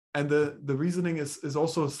 And the reasoning is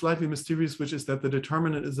also slightly mysterious, which is that the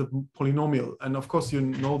determinant is a polynomial. And of course, you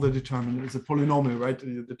know the determinant is a polynomial, right?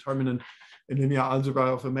 The determinant in linear algebra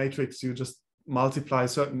of a matrix, you just multiply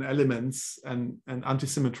certain elements and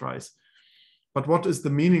antisymmetrize. But what is the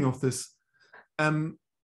meaning of this?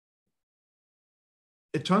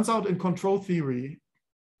 It turns out in control theory,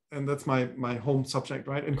 and that's my home subject,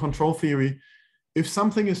 right? In control theory, if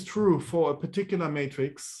something is true for a particular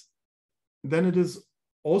matrix, then it is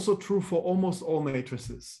also true for almost all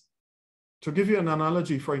matrices. To give you an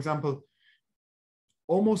analogy, for example,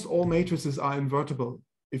 almost all matrices are invertible.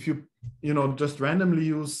 If you just randomly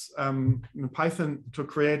use Python to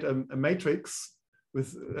create a matrix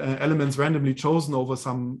with elements randomly chosen over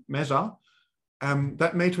some measure,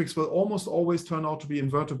 that matrix will almost always turn out to be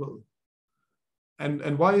invertible.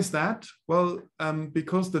 And why is that? Well,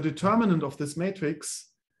 because the determinant of this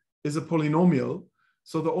matrix is a polynomial.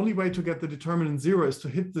 So the only way to get the determinant 0 is to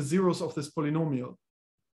hit the zeros of this polynomial.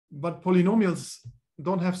 But polynomials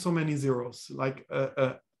don't have so many zeros. Like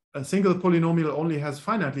a single polynomial only has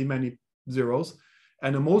finitely many zeros,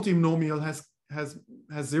 and a multinomial has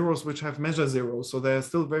zeros which have measure zeros. So they're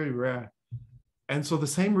still very rare. And so the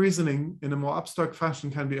same reasoning in a more abstract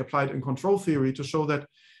fashion can be applied in control theory to show that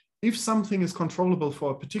if something is controllable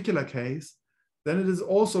for a particular case, then it is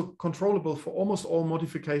also controllable for almost all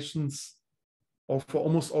modifications or for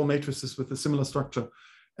almost all matrices with a similar structure.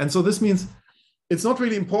 And so this means it's not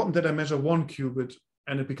really important that I measure one qubit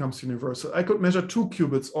and it becomes universal. I could measure 2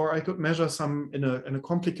 qubits, or I could measure some in a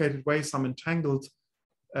complicated way, some entangled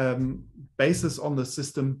basis on the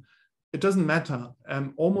system. It doesn't matter.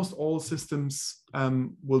 Almost all systems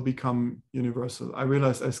will become universal. I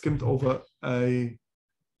realized I skimmed over a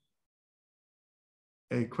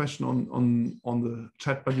question on the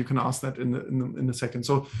chat, but you can ask that in a second.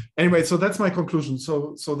 So anyway, so that's my conclusion.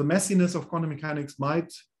 So the messiness of quantum mechanics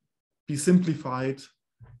might be simplified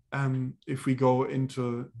if we go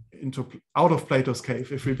out of Plato's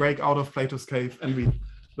cave, if we break out of Plato's cave and we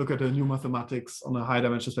look at a new mathematics on a high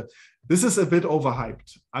dimensional space. This is a bit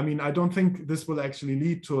overhyped. I mean, I don't think this will actually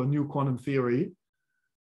lead to a new quantum theory,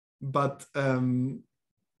 but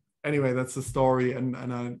anyway, that's the story, and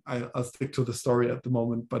I'll stick to the story at the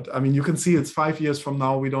moment. But I mean, you can see it's 5 years from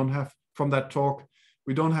now. We don't have, from that talk,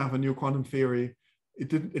 we don't have a new quantum theory.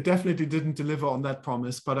 It definitely didn't deliver on that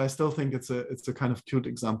promise, but I still think it's a kind of cute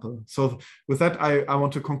example. So with that, I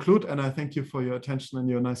want to conclude, and I thank you for your attention and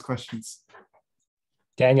your nice questions.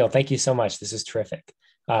 Daniel, thank you so much. This is terrific.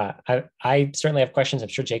 I certainly have questions. I'm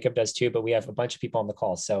sure Jacob does too, but we have a bunch of people on the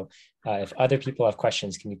call. So if other people have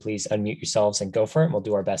questions, can you please unmute yourselves and go for it? And we'll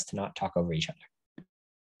do our best to not talk over each other.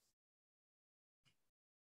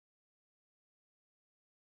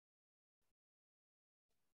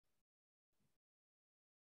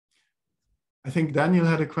 I think Daniel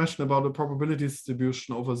had a question about the probability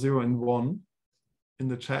distribution over 0 and 1 in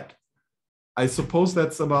the chat. I suppose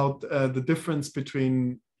that's about the difference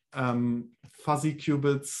between fuzzy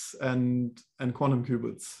qubits and quantum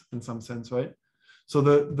qubits in some sense, right? So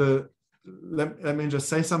let me just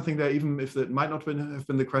say something there, even if it might not have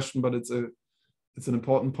been the question, but it's an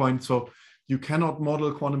important point. So you cannot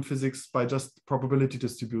model quantum physics by just probability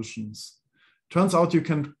distributions. Turns out you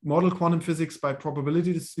can model quantum physics by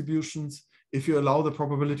probability distributions if you allow the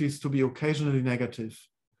probabilities to be occasionally negative.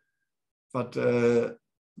 But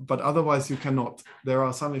otherwise you cannot. There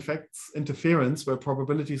are some effects, interference, where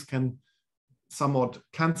probabilities can somewhat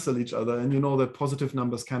cancel each other. And you know that positive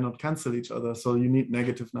numbers cannot cancel each other. So you need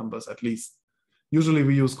negative numbers at least. Usually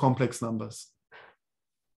we use complex numbers.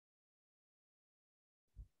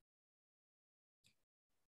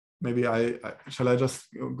 Maybe shall I just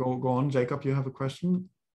go on? Jacob, you have a question?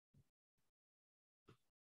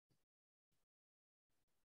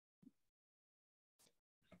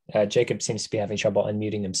 Jacob seems to be having trouble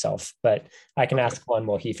unmuting himself, but I can ask one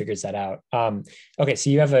while he figures that out. Okay, so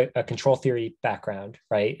you have a control theory background,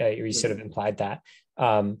 right? You sort of implied that.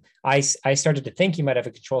 I started to think you might have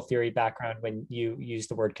a control theory background when you used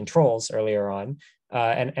the word controls earlier on.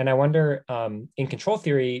 And I wonder, in control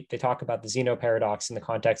theory, they talk about the Zeno paradox in the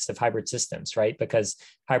context of hybrid systems, right? Because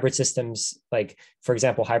hybrid systems, like, for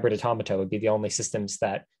example, hybrid automata would be the only systems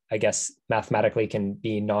that I guess mathematically can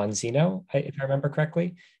be non-Zeno, if I remember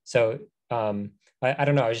correctly. So I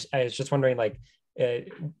don't know. I was just wondering, like,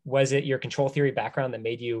 was it your control theory background that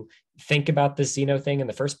made you think about this Zeno thing in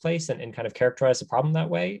the first place and kind of characterize the problem that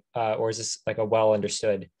way? Or is this like a well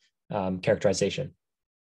understood characterization?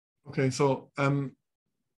 Okay, so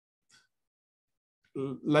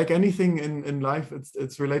like anything in life,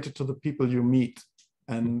 it's related to the people you meet.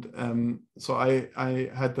 And so I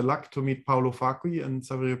had the luck to meet Paolo Facui and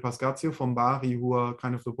Saverio Pascazio from Bari, who are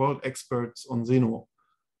kind of the world experts on Zeno.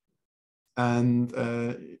 And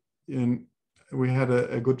we had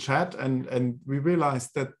a good chat, and we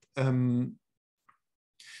realized that in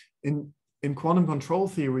quantum control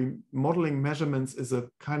theory, modeling measurements is a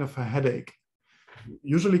kind of a headache.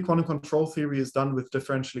 Usually quantum control theory is done with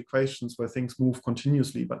differential equations where things move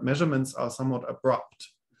continuously, but measurements are somewhat abrupt.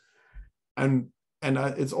 And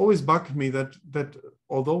it's always bugged me that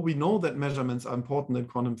although we know that measurements are important in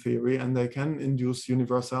quantum theory and they can induce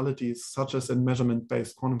universalities, such as in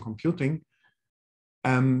measurement-based quantum computing,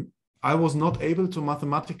 I was not able to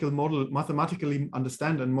mathematically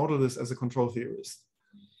understand and model this as a control theorist.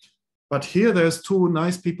 But here there's two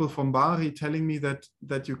nice people from Bari telling me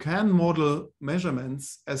that you can model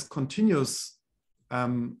measurements as continuous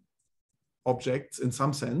objects in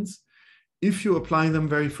some sense, if you apply them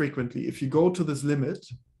very frequently. If you go to this limit,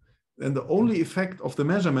 then the only effect of the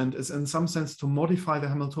measurement is in some sense to modify the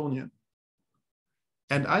Hamiltonian.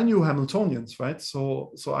 And I knew Hamiltonians, right?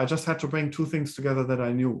 So I just had to bring two things together that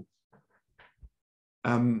I knew.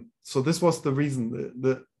 So this was the reason.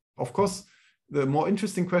 Of course, the more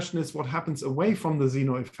interesting question is what happens away from the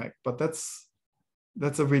Zeno effect, but that's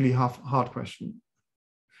a really hard question.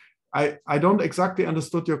 I don't exactly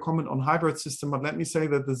understood your comment on hybrid system, but let me say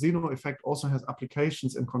that the Zeno effect also has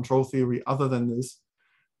applications in control theory other than this,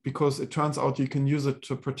 because it turns out you can use it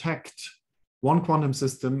to protect one quantum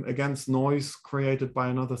system against noise created by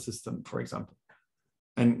another system, for example.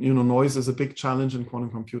 And noise is a big challenge in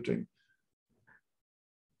quantum computing.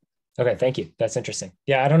 Okay, thank you. That's interesting.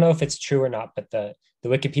 Yeah, I don't know if it's true or not, but the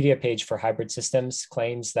Wikipedia page for hybrid systems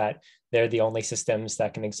claims that they're the only systems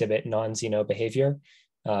that can exhibit non-Zeno behavior.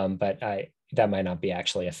 But that might not be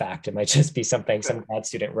actually a fact. It might just be something some grad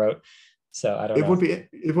student wrote. So I don't know.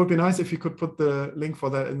 It would be nice if you could put the link for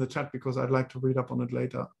that in the chat, because I'd like to read up on it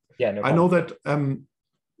later. Yeah, no problem. I know that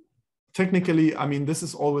technically, I mean, this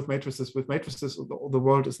is all with matrices. With matrices, the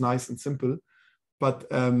world is nice and simple. But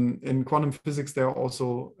in quantum physics, there are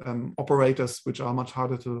also operators which are much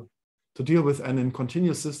harder to deal with. And in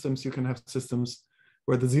continuous systems, you can have systems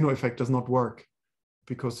where the Zeno effect does not work,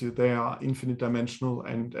 because they are infinite dimensional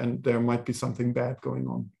and there might be something bad going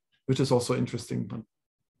on. which is also interesting. But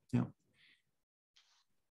yeah,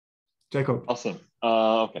 Jacob. Awesome.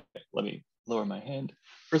 Okay, let me lower my hand.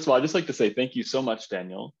 First of all, I'd just like to say thank you so much,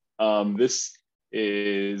 Daniel. This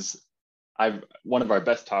is one of our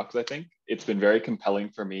best talks, I think. It's been very compelling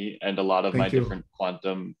for me, and a lot of my different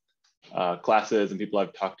quantum classes and people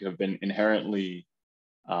I've talked to have been inherently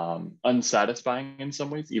unsatisfying in some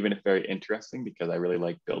ways, even if very interesting, because I really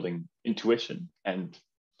like building intuition, and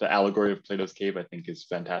the allegory of Plato's cave, I think, is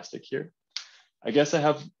fantastic here. I guess I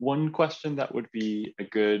have one question that would be a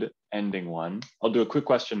good ending one. I'll do a quick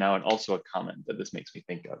question now and also a comment that this makes me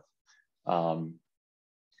think of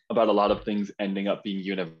about a lot of things ending up being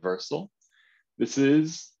universal. This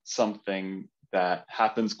is something that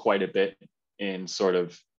happens quite a bit in sort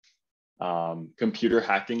of computer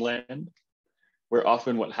hacking land, where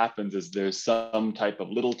often what happens is there's some type of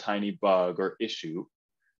little tiny bug or issue,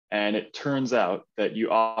 and it turns out that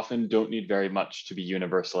you often don't need very much to be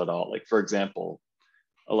universal at all. Like, for example,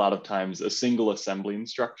 a lot of times a single assembly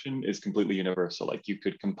instruction is completely universal. Like, you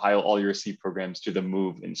could compile all your C programs to the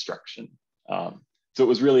move instruction. So it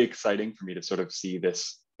was really exciting for me to sort of see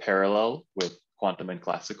this parallel with quantum and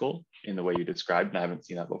classical in the way you described, and I haven't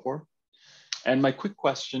seen that before. And my quick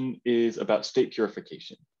question is about state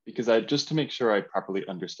purification, because just to make sure I properly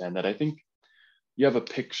understand that, I think you have a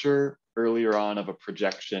picture earlier on of a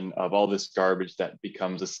projection of all this garbage that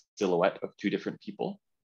becomes a silhouette of two different people.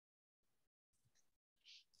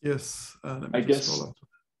 Yes, I guess,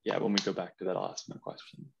 yeah, when we go back to that, I'll ask my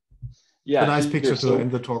question. Yeah, a nice picture to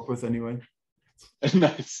end the talk with anyway.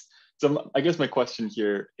 Nice. So I guess my question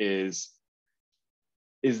here is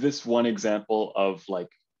this one example of like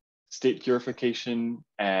state purification,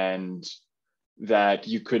 and that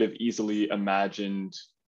you could have easily imagined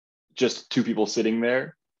just two people sitting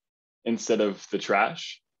there instead of the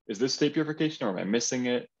trash? Is this state purification, or am I missing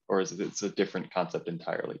it? Or is it a different concept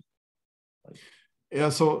entirely? Yeah,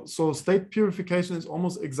 so state purification is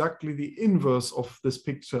almost exactly the inverse of this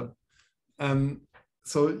picture.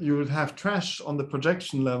 So you would have trash on the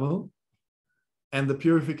projection level, and the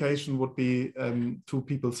purification would be two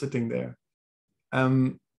people sitting there.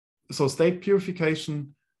 So state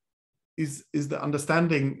purification is the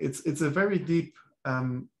understanding. It's a very deep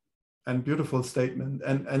and beautiful statement,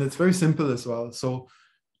 and it's very simple as well. So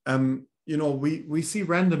you know, we see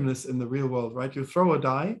randomness in the real world, right? You throw a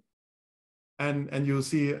die, and you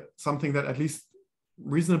see something that at least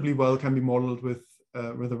reasonably well can be modeled with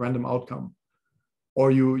a random outcome. Or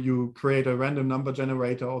you create a random number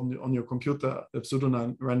generator on your computer, a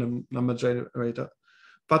pseudo random number generator.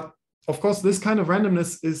 But of course, this kind of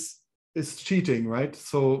randomness is cheating, right?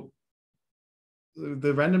 So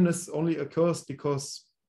the randomness only occurs because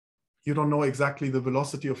you don't know exactly the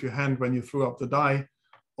velocity of your hand when you threw up the die,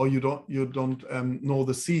 or you don't know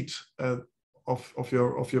the seed of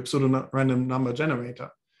your pseudo random number generator.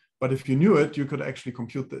 But if you knew it, you could actually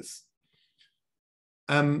compute this.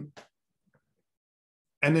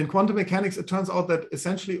 And in quantum mechanics, it turns out that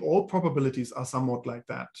essentially all probabilities are somewhat like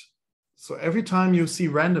that. So every time you see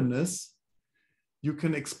randomness, you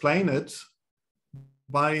can explain it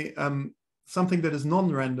by something that is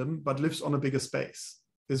non-random but lives on a bigger space,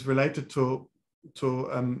 is related to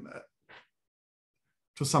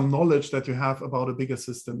some knowledge that you have about a bigger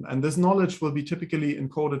system. And this knowledge will be typically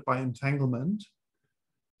encoded by entanglement.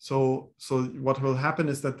 So what will happen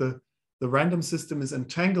is that the random system is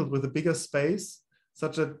entangled with a bigger space,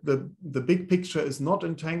 such that the big picture is not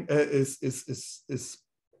is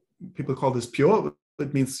people call this pure.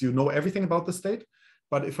 It means you know everything about the state.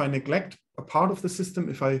 But if I neglect a part of the system,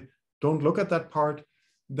 if I don't look at that part,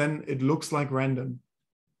 then it looks like random.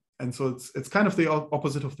 And so it's kind of the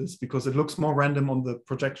opposite of this, because it looks more random on the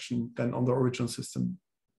projection than on the original system.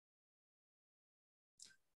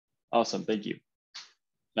 Awesome, thank you.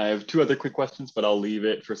 I have two other quick questions, but I'll leave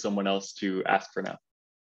it for someone else to ask for now.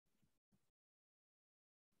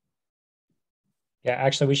 Yeah,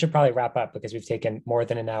 actually, we should probably wrap up because we've taken more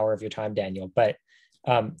than an hour of your time, Daniel. But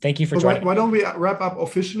thank you for joining. Why don't we wrap up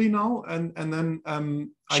officially now, and then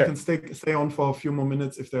Sure. I can stay on for a few more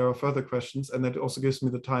minutes if there are further questions, and that also gives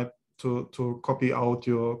me the time to copy out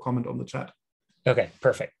your comment on the chat. Okay,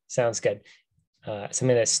 perfect. Sounds good. So I'm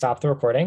going to stop the recording.